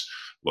tours.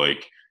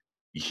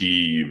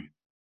 He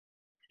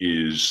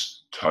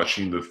is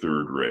touching the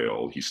third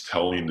rail. He's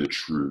telling the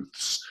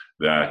truths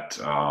that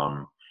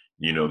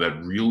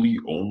that really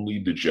only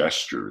the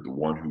jester, the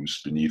one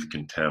who's beneath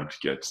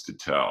contempt, gets to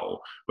tell.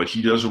 But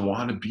he doesn't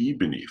want to be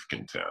beneath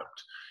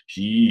contempt.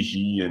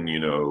 He and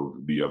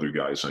the other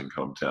guys on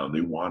Come Town,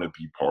 they want to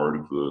be part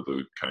of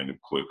the kind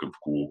of clique of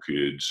cool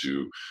kids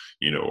who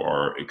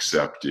are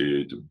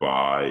accepted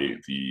by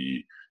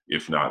the,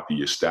 if not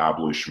the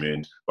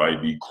establishment, by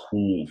the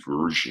cool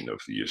version of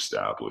the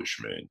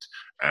establishment.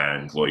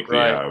 And they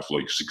have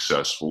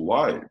successful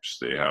lives.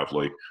 They have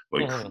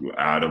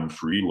Adam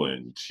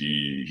Freeland.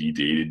 He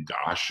dated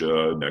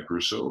Dasha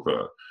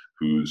Nekrasova,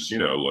 who's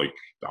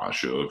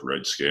Dasha of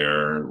Red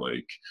Scare,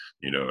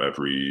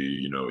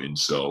 every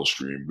incel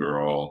stream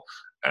girl.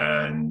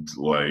 And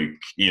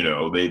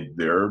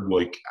they're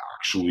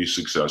actually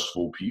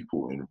successful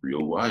people in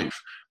real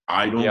life.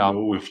 I don't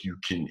know if you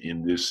can,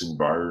 in this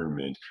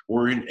environment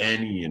or in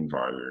any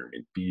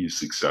environment, be a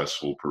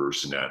successful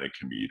person and a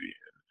comedian.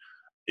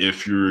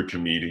 If you're a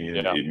comedian,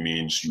 it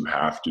means you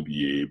have to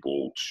be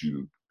able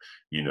to,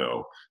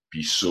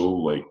 be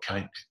so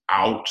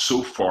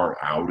so far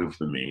out of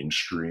the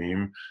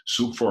mainstream,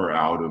 so far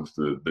out of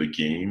the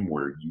game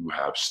where you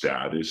have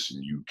status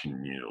and you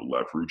can,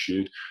 leverage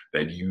it,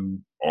 that you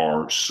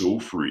are so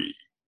free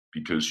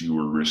because you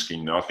are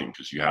risking nothing,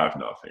 because you have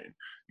nothing.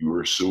 You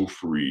are so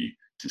free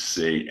to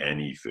say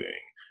anything.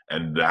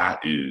 And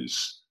that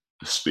is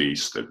the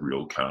space that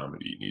real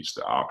comedy needs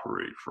to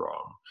operate from.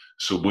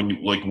 So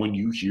when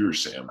you hear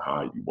Sam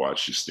Hyde, you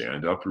watch his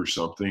stand up or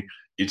something,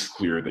 it's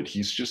clear that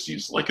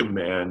he's like a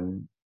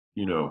man,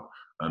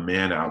 a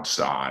man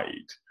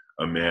outside,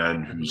 a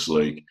man who's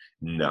like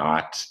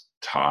not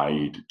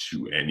tied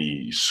to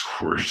any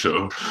sort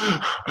of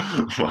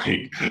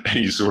like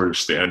any sort of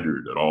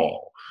standard at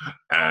all.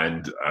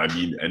 And I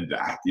mean, and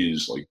that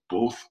is like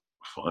both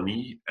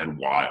funny and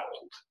wild.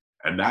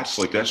 And that's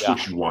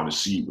what you want to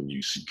see when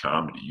you see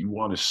comedy. You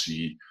want to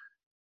see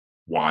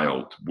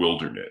wild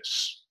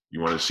wilderness. You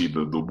want to see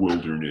the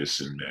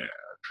wilderness in man.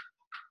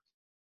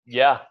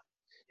 Yeah.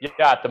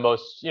 Yeah, at the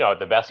most,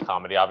 the best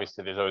comedy.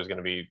 Obviously, there's always going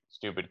to be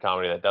stupid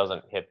comedy that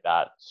doesn't hit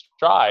that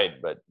stride.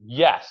 But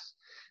yes,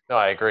 no,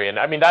 I agree. And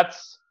I mean,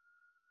 that's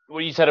what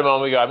you said a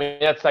moment ago. I mean,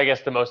 that's, I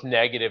guess, the most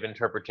negative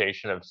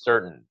interpretation of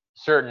certain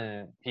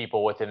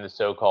people within the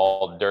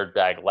so-called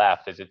dirtbag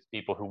left, is it's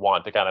people who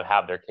want to kind of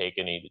have their cake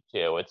and eat it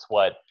too. It's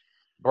what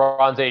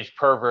Bronze Age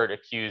pervert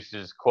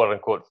accuses quote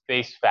unquote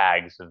face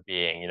fags of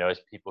being, as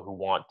people who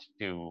want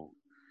to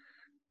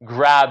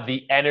grab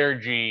the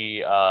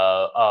energy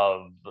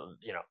of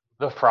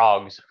the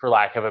frogs, for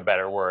lack of a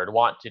better word,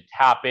 want to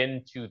tap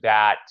into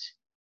that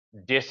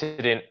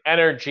dissident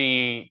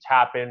energy,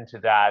 tap into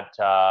that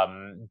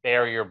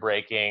barrier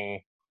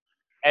breaking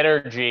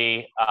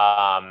energy,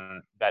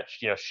 that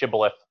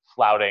shibboleth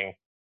flouting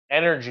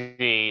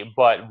energy,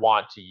 but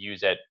want to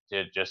use it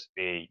to just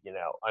be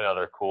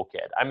another cool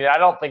kid. I mean, I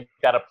don't think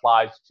that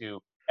applies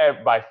to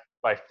by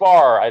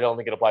far. I don't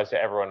think it applies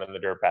to everyone in the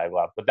dirtbag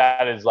left, but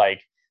that is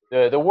like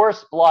the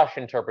worst blush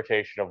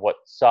interpretation of what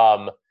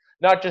some,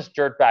 not just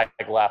dirtbag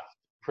left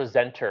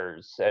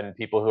presenters and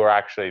people who are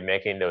actually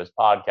making those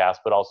podcasts,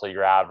 but also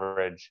your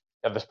average,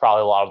 and there's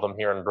probably a lot of them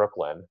here in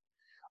Brooklyn,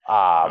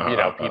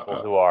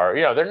 people who are,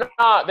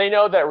 they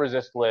know that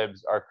resist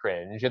libs are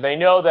cringe, and they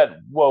know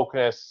that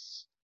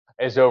wokeness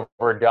is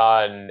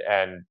overdone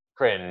and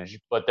cringe,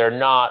 but they're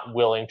not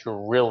willing to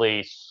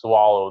really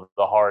swallow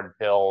the hard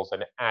pills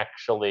and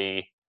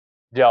actually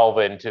delve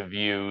into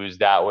views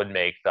that would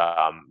make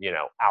them,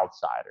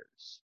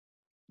 outsiders.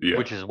 Yeah.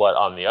 Which is what,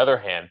 on the other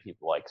hand,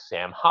 people like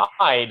Sam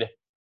Hyde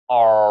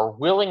are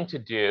willing to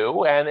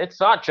do. And it's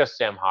not just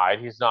Sam Hyde.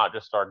 He's not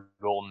just our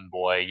golden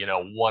boy,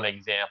 one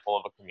example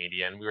of a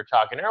comedian. We were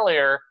talking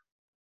earlier,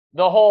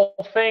 the whole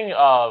thing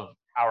of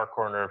Our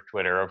Corner of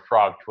Twitter, of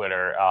Frog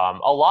Twitter,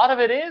 a lot of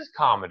it is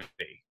comedy.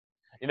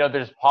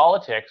 There's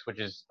politics, which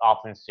is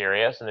often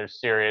serious, and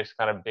there's serious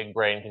kind of big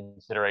brain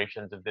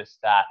considerations of this,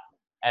 that,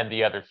 and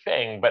the other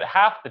thing. But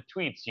half the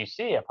tweets you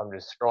see, if I'm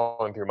just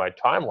scrolling through my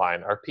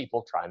timeline, are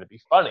people trying to be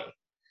funny.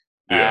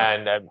 Yeah.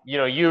 And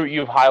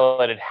you've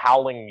highlighted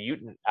Howling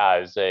Mutant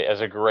as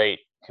a great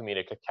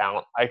comedic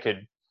account. I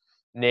could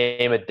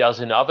name a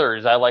dozen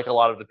others. I like a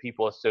lot of the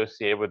people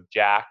associated with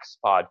Jack's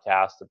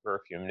podcast, The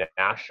Perfume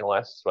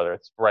Nationalists, whether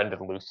it's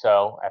Brendan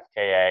Lusso,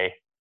 FKA,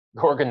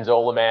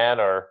 Gorgonzola Man,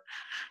 or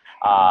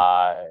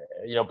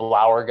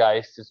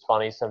Blauergeist is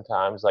funny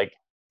sometimes. Like,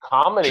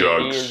 comedy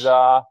is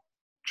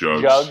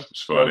Jugs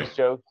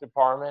joke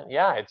department.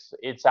 Yeah,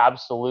 it's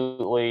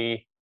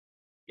absolutely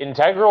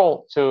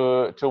integral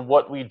to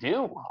what we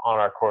do on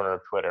Our Corner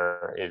of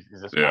Twitter is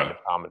this kind of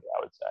comedy,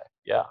 I would say.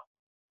 Yeah.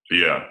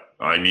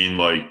 I mean,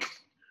 like,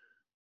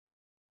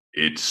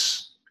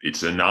 it's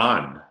a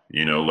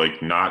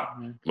like, not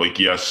like,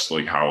 yes,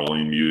 like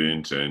Howling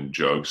Mutant and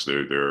Jugs,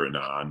 they're a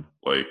non,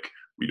 like,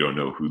 we don't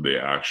know who they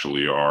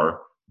actually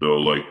are, though,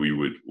 like, we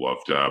would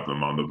love to have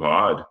them on the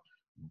pod,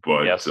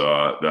 but yes.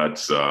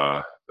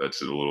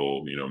 That's a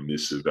little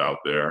missive out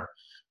there.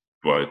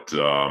 But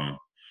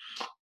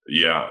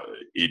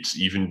it's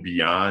even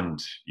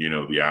beyond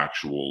the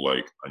actual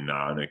like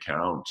anon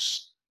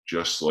accounts,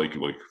 just like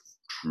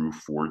true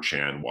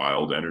 4chan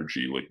wild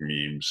energy, like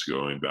memes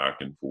going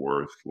back and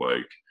forth,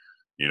 like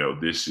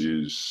this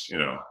is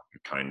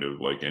kind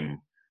of like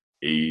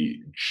a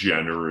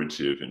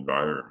generative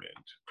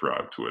environment,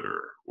 Frog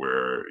Twitter,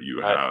 where you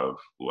have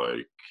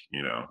like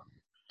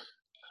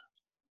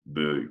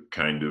the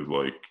kind of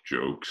like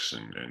jokes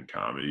and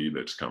comedy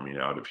that's coming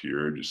out of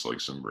here, just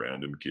like some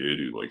random kid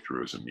who like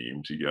throws a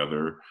meme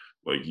together.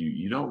 Like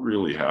you don't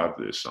really have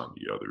this on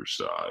the other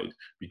side,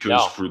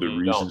 because for the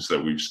reasons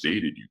that we've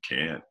stated, you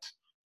can't,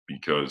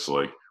 because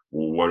like,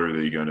 well, what are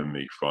they going to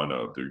make fun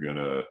of? They're going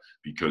to,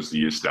 because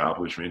the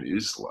establishment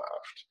is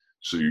left.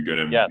 So you're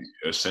going to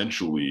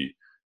essentially,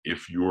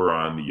 if you're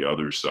on the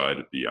other side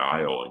of the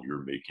aisle and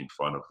you're making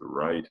fun of the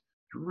right,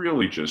 you're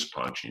really just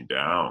punching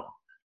down.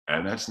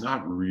 And that's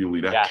not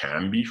really, that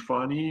can be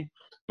funny,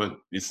 but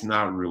it's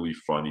not really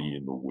funny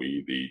in the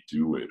way they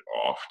do it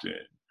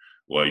often.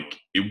 Like,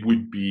 it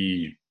would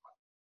be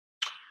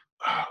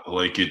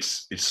like,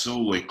 it's so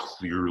like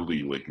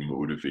clearly like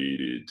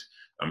motivated.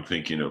 I'm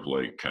thinking of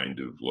like kind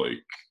of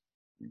like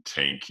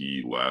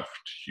tanky left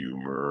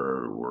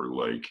humor, or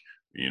like,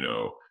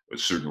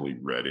 certainly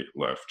Reddit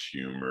left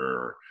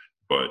humor,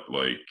 but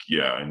like,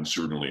 and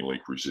certainly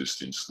like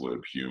resistance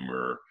lib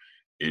humor.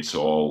 It's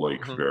all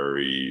like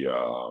very,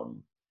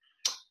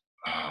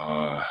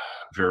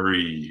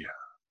 very,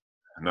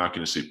 I'm not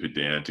going to say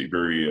pedantic,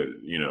 very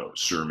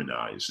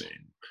sermonizing.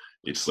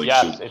 It's like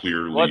Yes, so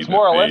clearly well, it's that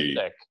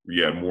moralistic. they,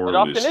 It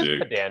often is moralistic.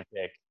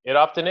 pedantic. It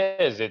often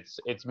is.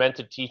 It's meant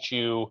to teach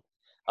you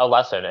a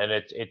lesson, and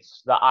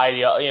it's the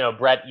idea. You know,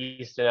 Bret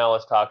Easton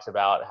Ellis talks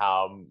about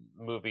how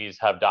movies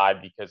have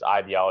died because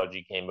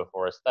ideology came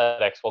before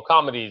aesthetics. Well,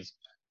 comedy's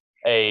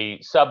a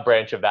sub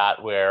branch of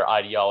that where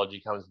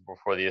ideology comes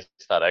before the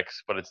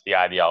aesthetics, but it's the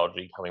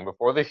ideology coming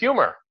before the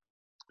humor.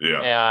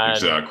 Yeah, And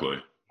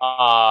exactly.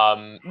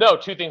 no,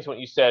 two things what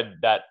you said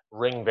that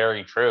ring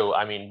very true.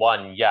 I mean,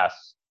 one,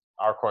 yes,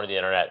 our corner of the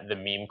internet, the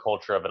meme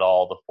culture of it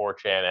all, the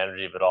 4chan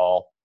energy of it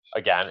all.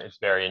 Again, it's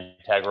very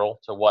integral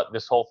to what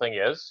this whole thing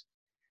is.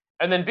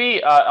 And then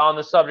B, on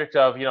the subject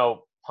of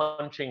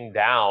punching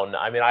down.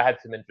 I mean, I had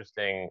some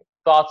interesting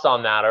thoughts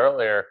on that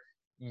earlier.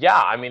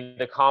 Yeah, I mean,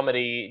 the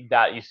comedy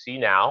that you see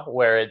now,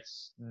 where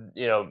it's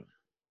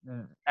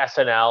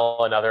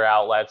SNL and other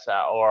outlets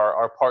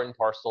are part and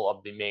parcel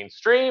of the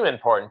mainstream and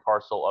part and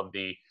parcel of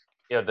the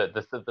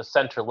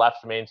center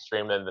left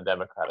mainstream and the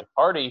Democratic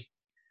Party.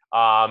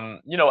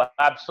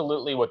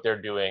 Absolutely what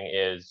they're doing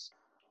is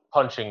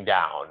punching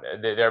down.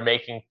 They're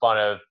making fun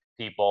of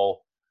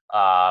people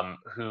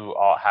who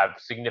have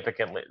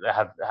significantly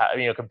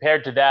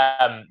compared to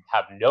them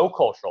have no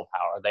cultural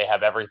power. They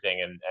have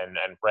everything, and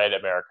Red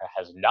America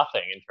has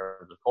nothing in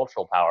terms of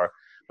cultural power.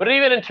 But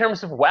even in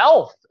terms of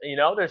wealth,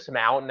 there's some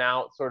out and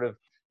out sort of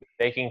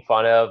making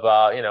fun of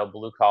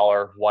blue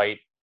collar, white,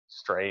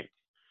 straight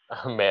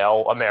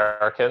male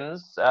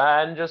Americans,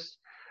 and just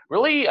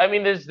really, I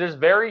mean, there's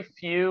very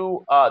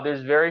few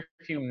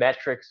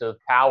metrics of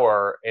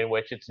power in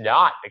which it's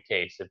not a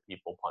case of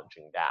people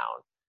punching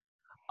down.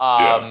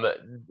 Yeah.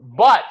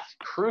 But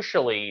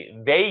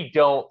crucially, they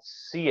don't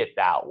see it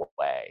that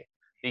way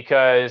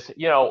because,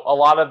 a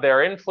lot of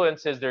their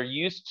influences, they're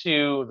used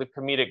to the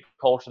comedic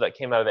culture that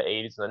came out of the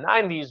 80s and the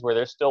 90s where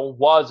there still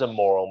was a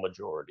moral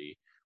majority,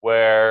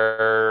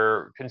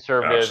 where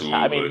conservatives,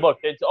 I mean, Absolutely. look,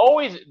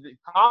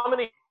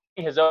 comedy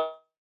has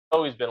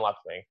always been left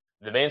wing.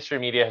 The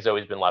mainstream media has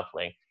always been left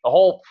wing. The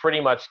whole pretty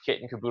much kit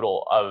and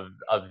caboodle of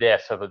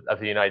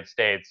the United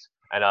States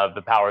and of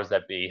the powers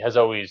that be has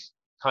always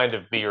kind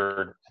of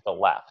veered to the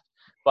left.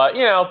 But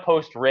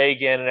post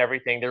Reagan and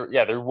everything,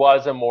 there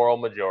was a moral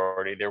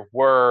majority. There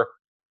were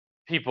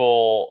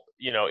people,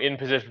 in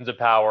positions of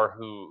power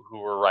who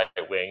were right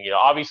wing.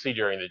 Obviously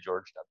during the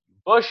George W.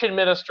 Bush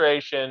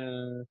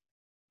administration,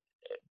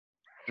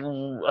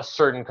 a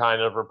certain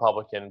kind of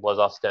Republican was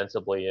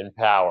ostensibly in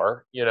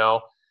power.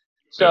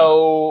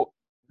 So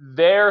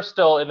they're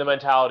still in the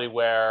mentality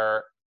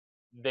where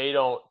they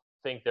don't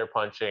think they're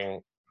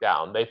punching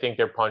down. They think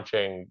they're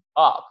punching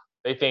up.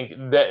 They think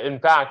that, in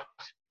fact,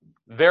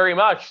 very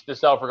much the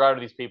self-regard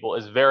of these people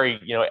is very,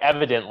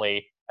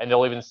 evidently, and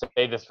they'll even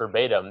say this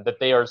verbatim,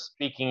 that they are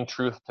speaking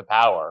truth to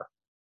power.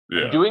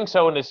 Yeah. And doing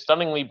so in a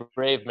stunningly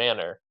brave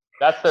manner.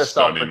 That's their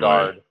Stunningly.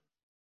 self-regard.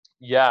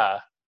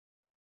 Yeah.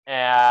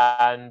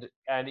 And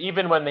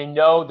even when they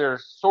know they're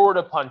sort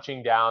of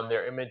punching down,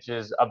 their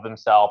images of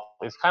themselves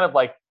is kind of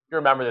like, you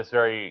remember this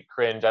very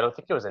cringe, I don't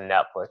think it was a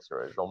Netflix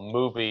original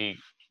movie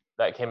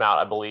that came out,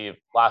 I believe,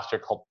 last year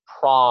called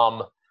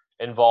Prom,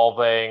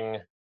 involving,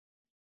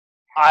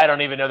 I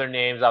don't even know their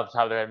names off the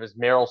top of their head. Was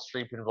Meryl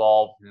Streep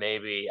involved?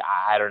 Maybe,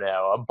 I don't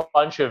know. A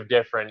bunch of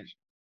different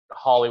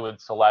Hollywood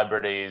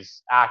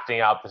celebrities acting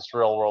out this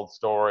real world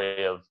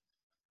story of,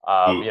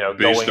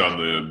 based going on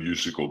the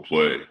musical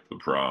play, The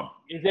Prom.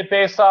 Is it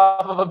based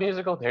off of a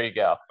musical? There you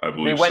go. I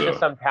believe They went so. to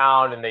some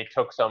town and they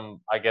took some,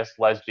 I guess,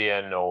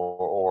 lesbian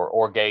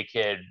or gay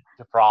kid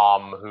to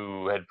prom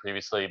who had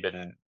previously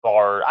been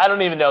barred. I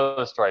don't even know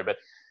the story, but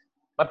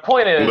my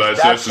point is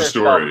That's the their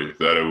story.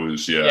 That it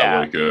was Yeah.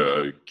 like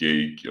a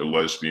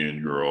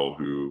lesbian girl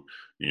who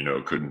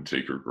couldn't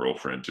take her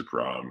girlfriend to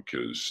prom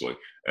because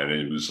and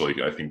it was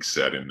I think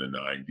set in the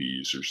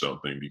 90s or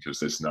something, because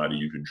that's not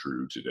even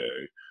true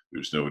today.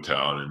 There's no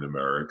town in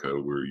America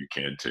where you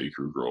can't take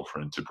your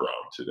girlfriend to prom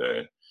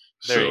today.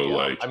 There So you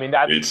go. I mean,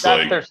 that's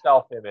their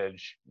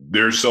self-image.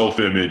 Their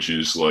self-image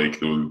is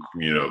like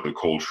the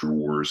culture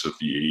wars of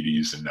the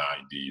 80s and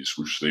 90s,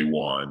 which they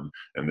won,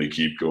 and they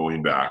keep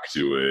going back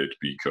to it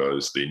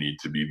because they need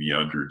to be the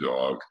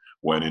underdog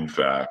when in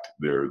fact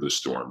they're the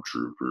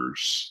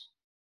stormtroopers.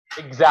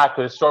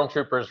 Exactly, the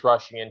stormtroopers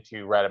rushing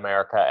into Red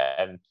America,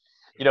 and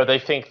they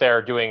think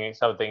they're doing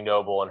something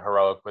noble and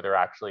heroic, but they're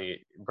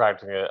actually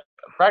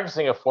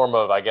practicing a form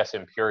of, I guess,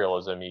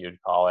 imperialism,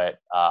 you'd call it.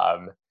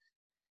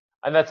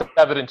 And that's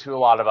evident to a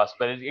lot of us.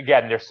 But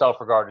again, their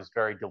self-regard is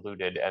very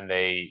diluted, and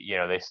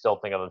they still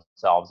think of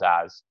themselves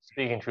as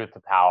speaking truth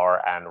to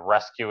power and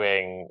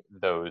rescuing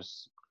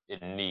those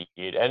in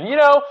need. And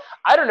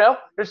I don't know.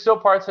 There's still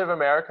parts of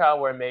America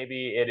where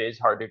maybe it is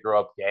hard to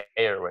grow up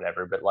gay or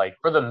whatever. But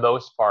for the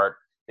most part,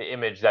 the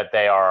image that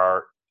they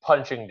are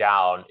punching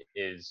down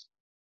is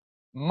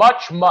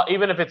much,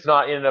 even if it's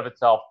not in and of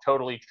itself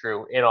totally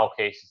true in all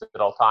cases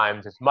at all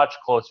times, it's much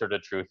closer to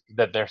truth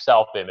than their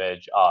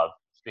self-image of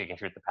speaking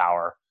truth to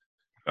power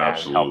and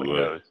helping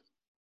those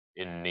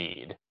in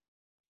need.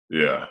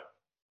 Yeah.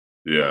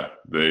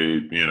 They,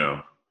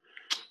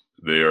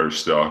 they are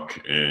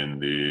stuck in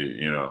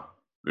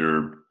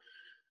they're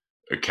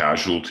a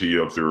casualty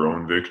of their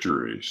own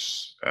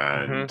victories,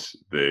 and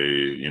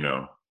they,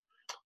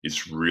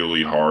 it's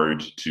really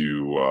hard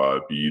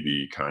to be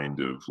the kind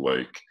of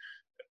like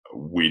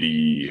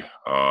witty,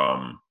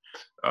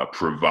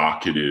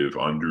 provocative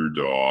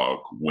underdog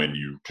when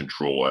you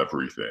control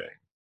everything.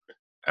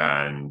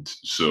 And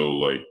so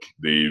like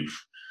they've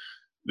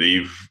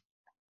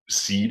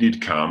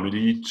ceded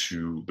comedy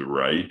to the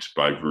right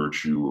by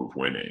virtue of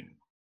winning.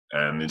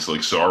 And it's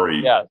like,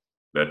 sorry, Yeah.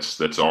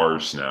 that's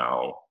ours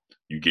now.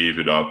 You gave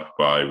it up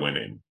by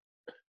winning.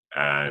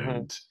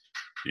 And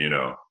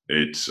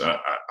it's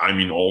I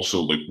mean,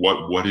 also like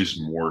what is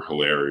more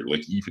hilarious,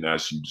 like even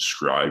as you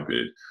describe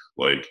it,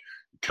 like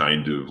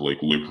kind of like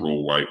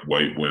liberal white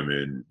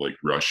women like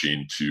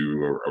rushing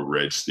to a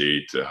red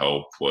state to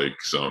help like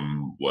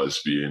some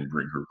lesbian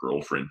bring her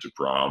girlfriend to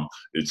prom.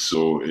 It's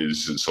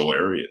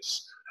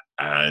hilarious.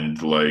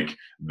 And like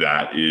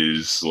that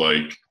is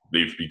like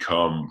they've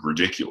become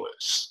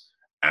ridiculous,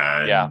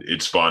 and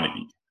it's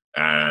funny.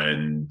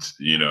 And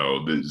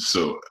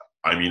so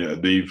I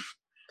mean, they've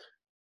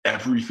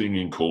everything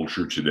in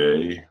culture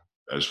today,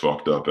 as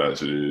fucked up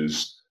as it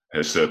is,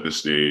 has set the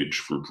stage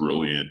for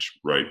brilliant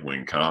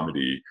right-wing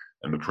comedy.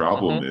 And the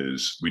problem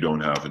is we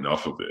don't have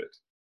enough of it.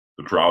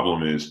 The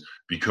problem is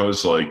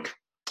because like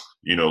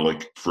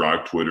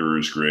Frog Twitter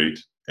is great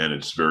and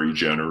it's very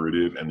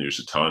generative and there's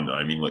a ton.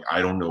 I mean, like,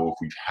 I don't know if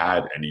we've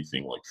had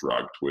anything like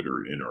Frog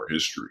Twitter in our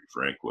history,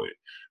 frankly.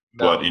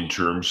 No. But in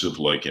terms of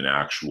like an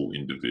actual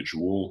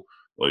individual,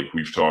 like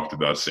we've talked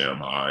about Sam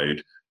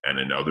Hyde and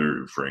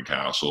another Frank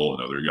Hassel,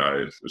 another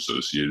guy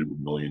associated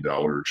with $1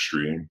 Million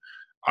Extreme.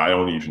 I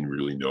don't even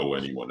really know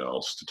anyone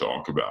else to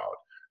talk about.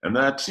 And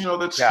that's,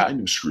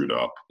 kind of screwed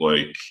up.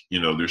 Like,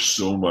 there's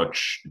so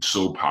much, it's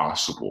so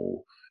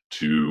possible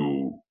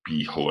to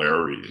be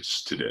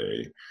hilarious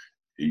today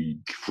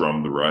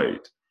from the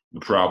right.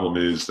 The problem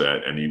is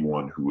that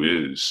anyone who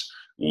is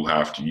will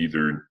have to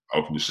either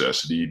of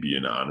necessity be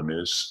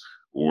anonymous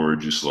or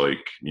just like,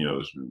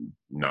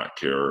 not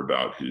care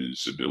about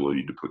his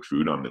ability to put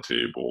food on the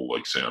table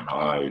like Sam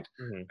Hyde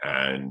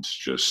and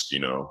just,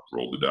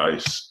 roll the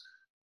dice.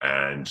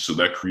 And so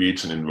that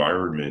creates an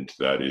environment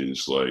that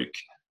is like,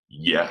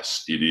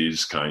 yes, it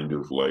is kind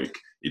of like,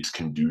 it's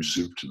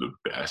conducive to the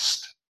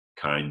best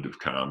kind of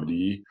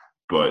comedy,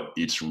 but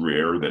it's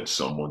rare that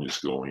someone is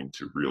going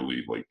to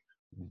really like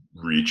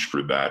reach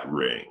for that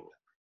ring,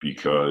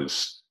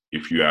 because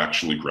if you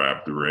actually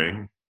grab the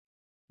ring,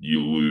 you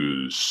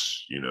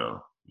lose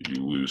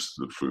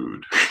the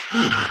food.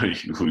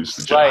 You lose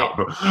the job.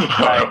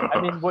 Right.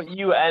 I mean, what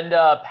you end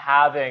up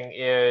having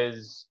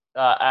is,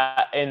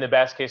 in the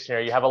best case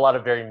scenario, you have a lot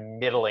of very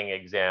middling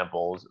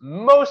examples,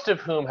 most of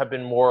whom have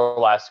been more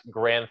or less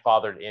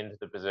grandfathered into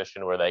the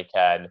position where they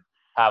can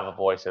have a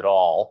voice at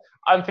all.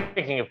 I'm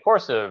thinking, of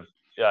course, of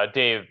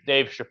Dave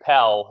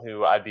Chappelle,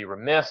 who I'd be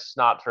remiss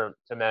not to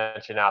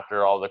mention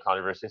after all the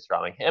controversy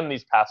surrounding him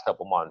these past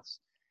couple months.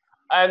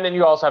 And then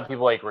you also have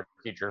people like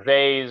Ricky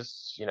Gervais,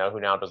 who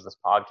now does this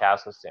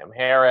podcast with Sam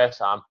Harris.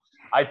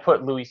 I'd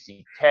put Louis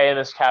C.K. in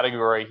this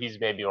category. He's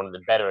maybe one of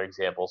the better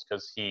examples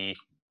because he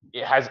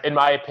has, in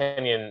my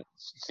opinion,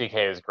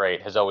 C.K. is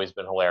great, has always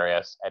been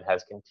hilarious, and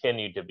has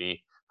continued to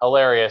be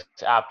hilarious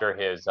after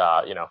his,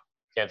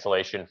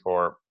 cancellation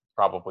for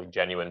probably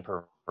genuine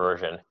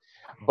perversion.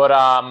 But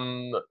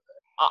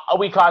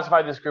we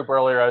classified this group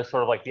earlier as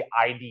sort of like the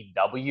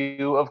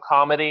IDW of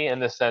comedy, in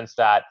the sense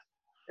that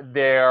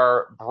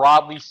they're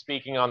broadly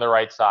speaking on the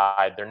right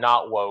side. They're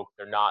not woke.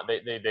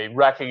 They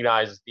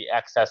recognize the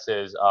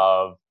excesses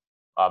of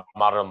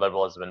modern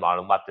liberalism and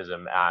modern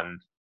leftism,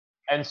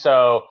 and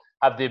so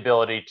have the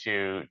ability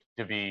to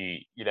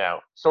be,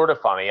 sort of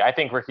funny. I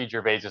think Ricky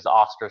Gervais's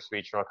Oscar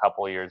speech from a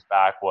couple of years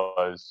back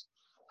was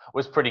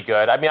pretty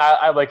good. I mean,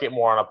 I like it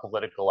more on a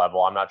political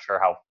level. I'm not sure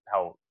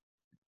how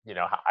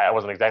I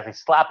wasn't exactly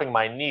slapping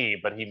my knee,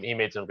 but he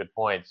made some good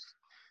points.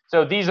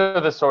 So these are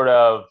the sort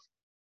of,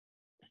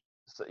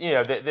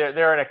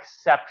 they're an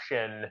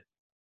exception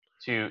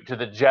to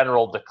the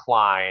general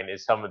decline,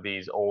 is some of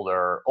these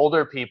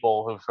older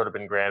people who've sort of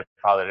been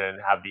grandfathered and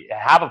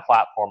have a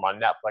platform on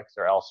Netflix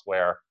or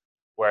elsewhere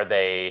where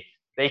they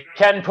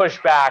can push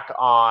back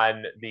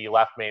on the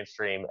left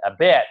mainstream a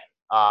bit,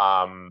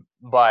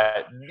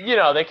 but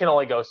they can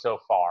only go so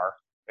far.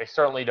 They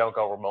certainly don't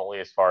go remotely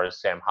as far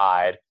as Sam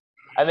Hyde,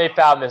 and they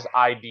found this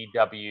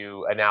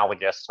IDW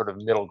analogous sort of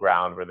middle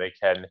ground where they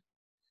can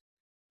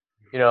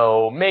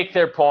make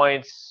their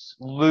points,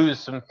 lose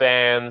some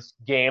fans,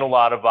 gain a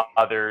lot of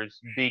others,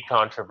 be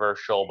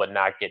controversial, but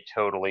not get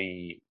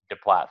totally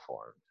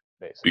deplatformed,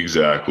 basically.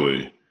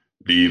 Exactly.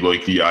 The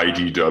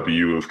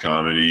IDW of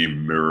comedy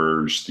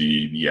mirrors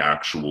the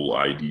actual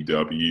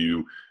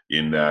IDW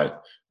in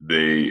that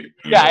they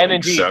and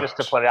indeed, just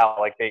to point it out,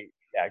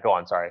 go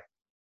on, sorry.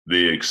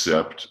 They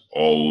accept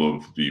all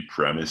of the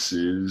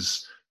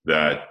premises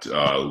that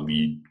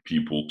lead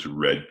people to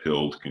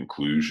red-pilled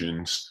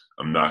conclusions.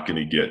 I'm not going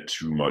to get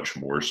too much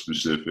more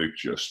specific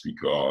just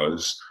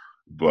because,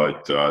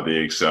 but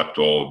they accept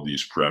all of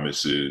these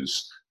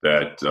premises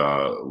that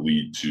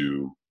lead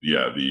to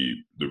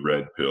the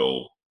red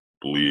pill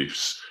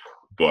beliefs,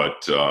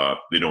 but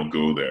they don't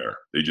go there.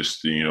 They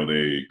just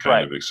they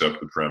kind of accept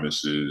the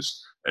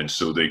premises, and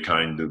so they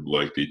kind of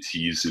like they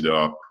tease it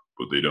up,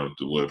 but they don't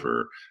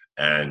deliver.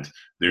 And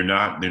they're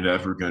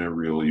never going to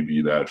really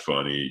be that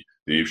funny.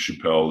 Dave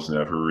Chappelle's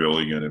never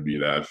really going to be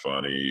that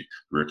funny.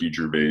 Ricky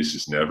Gervais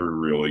is never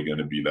really going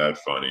to be that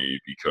funny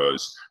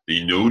because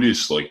they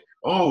notice like,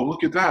 oh,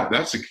 look at that.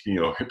 That's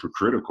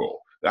hypocritical.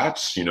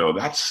 That's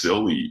that's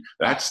silly.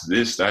 That's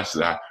this. That's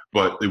that.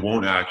 But they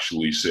won't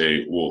actually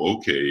say, well,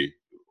 okay,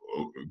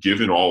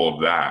 given all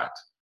of that,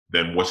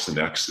 then what's the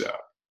next step?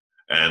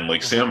 And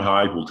like Sam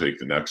Hyde will take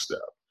the next step.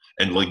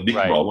 And like Nick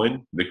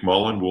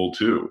Mullen will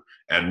too.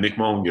 And Nick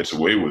Mullen gets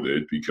away with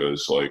it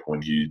because like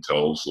when he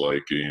tells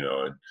like,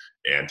 an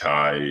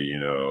anti,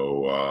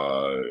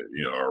 a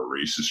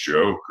racist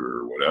joke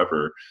or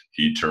whatever,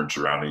 he turns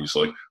around and he's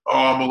like, oh,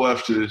 I'm a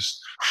leftist.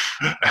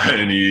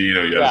 And he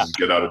has his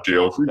get out of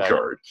jail free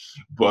card.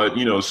 But,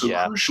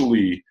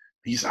 crucially,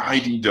 these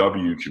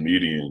IDW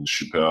comedians,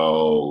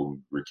 Chappelle,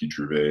 Ricky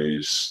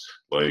Gervais,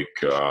 like,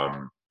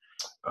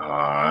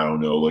 I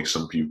don't know, like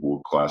some people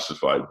would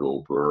classify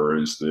Bill Burr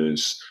as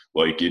this.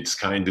 Like, it's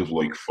kind of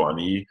like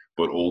funny,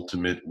 but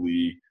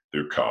ultimately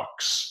they're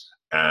cucks.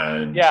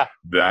 And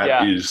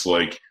that is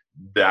like,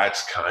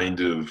 that's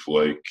kind of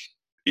like,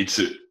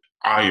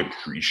 I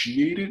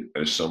appreciate it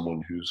as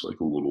someone who's like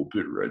a little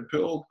bit red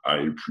pilled. I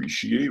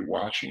appreciate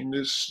watching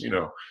this,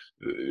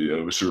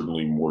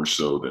 certainly more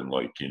so than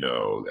like,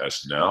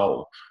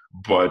 SNL.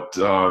 But,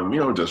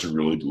 it doesn't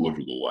really deliver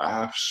the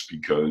laughs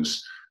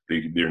because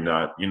they're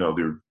not,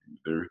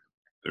 they're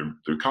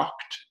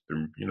cocked.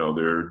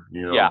 They're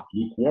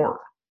lukewarm.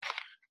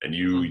 And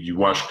you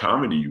watch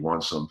comedy, you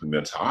want something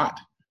that's hot.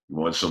 You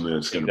want something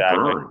that's going to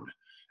burn.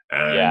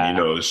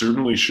 And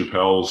certainly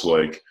Chappelle's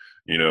like,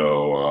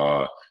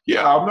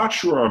 I'm not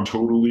sure I'm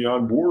totally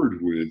on board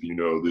with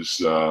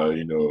this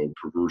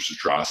perverse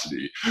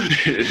atrocity.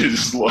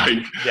 It's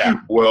like,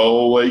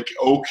 well, like,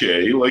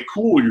 okay, like,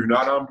 cool, you're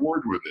not on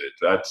board with it.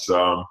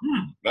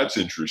 That's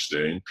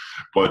interesting.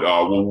 But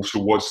so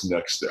what's the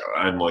next step?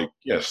 I'm like,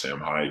 Sam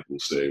Hyde will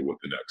say what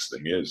the next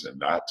thing is,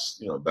 and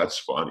that's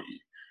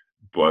funny.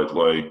 But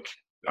like,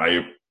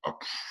 I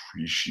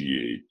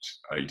appreciate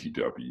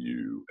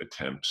IDW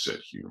attempts at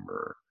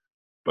humor,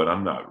 but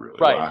I'm not really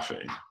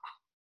laughing.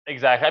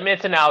 Exactly. I mean,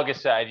 it's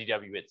analogous to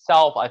IDW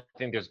itself. I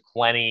think there's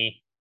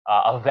plenty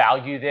of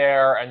value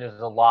there, and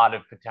there's a lot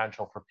of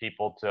potential for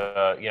people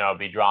to,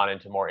 be drawn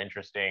into more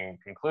interesting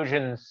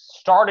conclusions,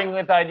 starting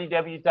with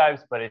IDW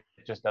types, but it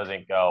just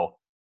doesn't go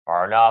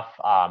far enough.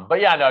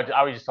 But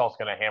I was just also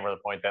going to hammer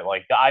the point that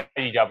like the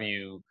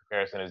IDW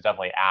comparison is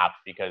definitely apt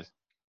because,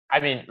 I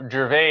mean,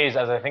 Gervais,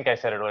 as I think I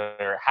said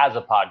earlier, has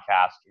a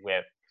podcast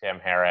with Tim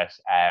Harris,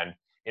 and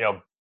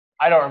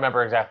I don't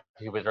remember exactly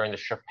who was during the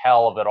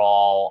Chappelle of it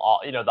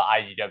all. The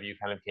IDW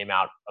kind of came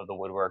out of the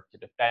woodwork to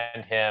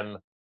defend him.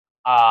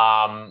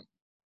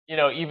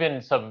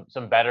 Even some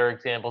better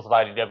examples of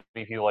IDW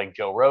people like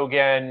Joe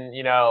Rogan,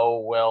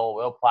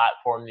 will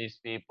platform these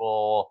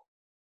people.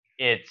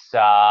 It's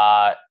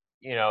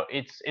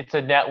it's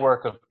a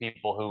network of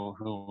people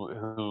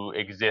who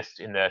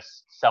exist in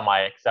this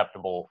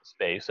semi-acceptable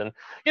space, and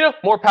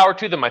more power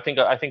to them. I think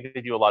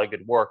they do a lot of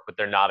good work, but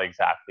they're not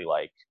exactly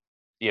like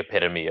the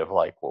epitome of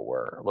like what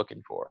we're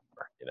looking for,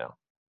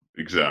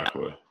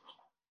 Exactly.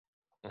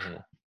 Mm-hmm.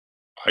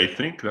 I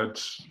think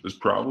that's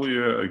probably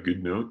a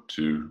good note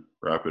to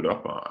wrap it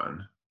up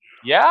on.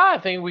 Yeah, I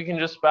think we can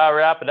just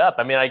wrap it up.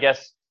 I mean, I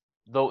guess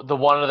the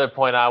one other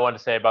point I want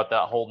to say about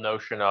that whole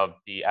notion of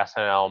the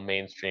SNL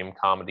mainstream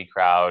comedy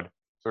crowd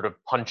sort of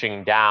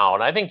punching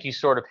down, I think you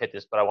sort of hit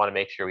this, but I want to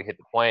make sure we hit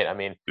the point. I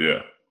mean,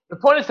 the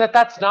point is that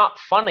that's not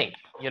funny.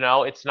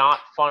 It's not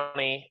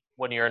funny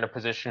when you're in a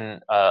position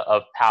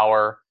of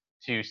power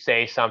to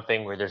say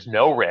something where there's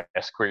no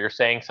risk, where you're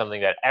saying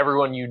something that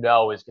everyone is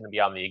going to be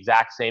on the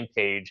exact same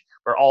page,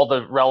 where all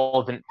the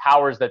relevant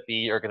powers that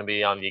be are going to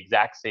be on the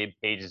exact same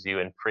page as you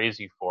and praise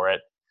you for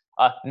it.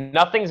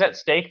 Nothing's at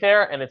stake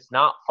there, and it's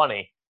not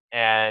funny.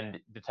 And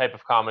the type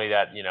of comedy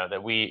that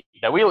that we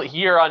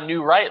hear on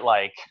New Right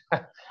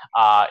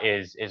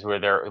is where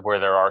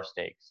there are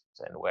stakes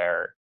and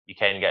where you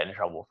can get in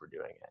trouble for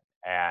doing it,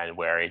 and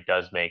where it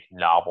does make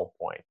novel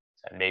points.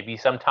 And maybe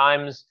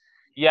sometimes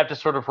you have to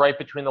sort of write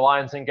between the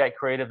lines and get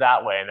creative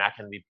that way, and that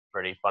can be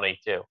pretty funny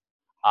too.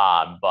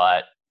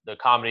 But the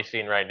comedy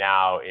scene right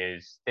now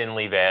is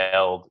thinly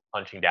veiled,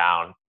 punching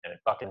down, and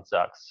it fucking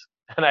sucks.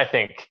 And I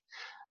think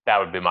that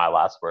would be my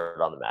last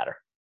word on the matter.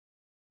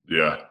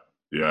 Yeah,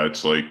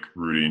 it's like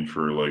rooting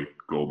for like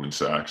Goldman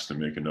Sachs to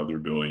make another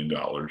 $1 billion.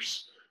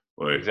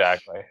 Like,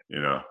 exactly.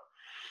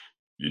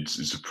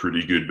 It's a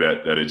pretty good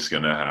bet that it's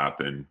going to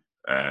happen,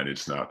 and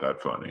it's not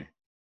that funny.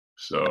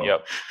 So,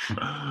 yep,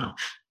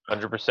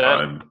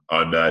 100%.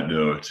 On that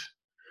note,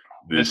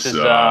 this is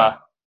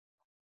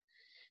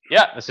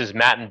this is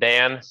Matt and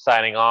Dan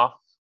signing off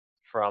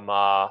from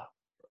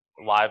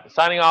live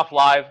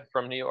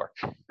from New York,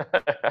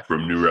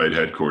 from New Right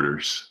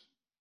headquarters.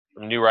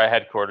 From New Right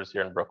headquarters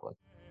here in Brooklyn.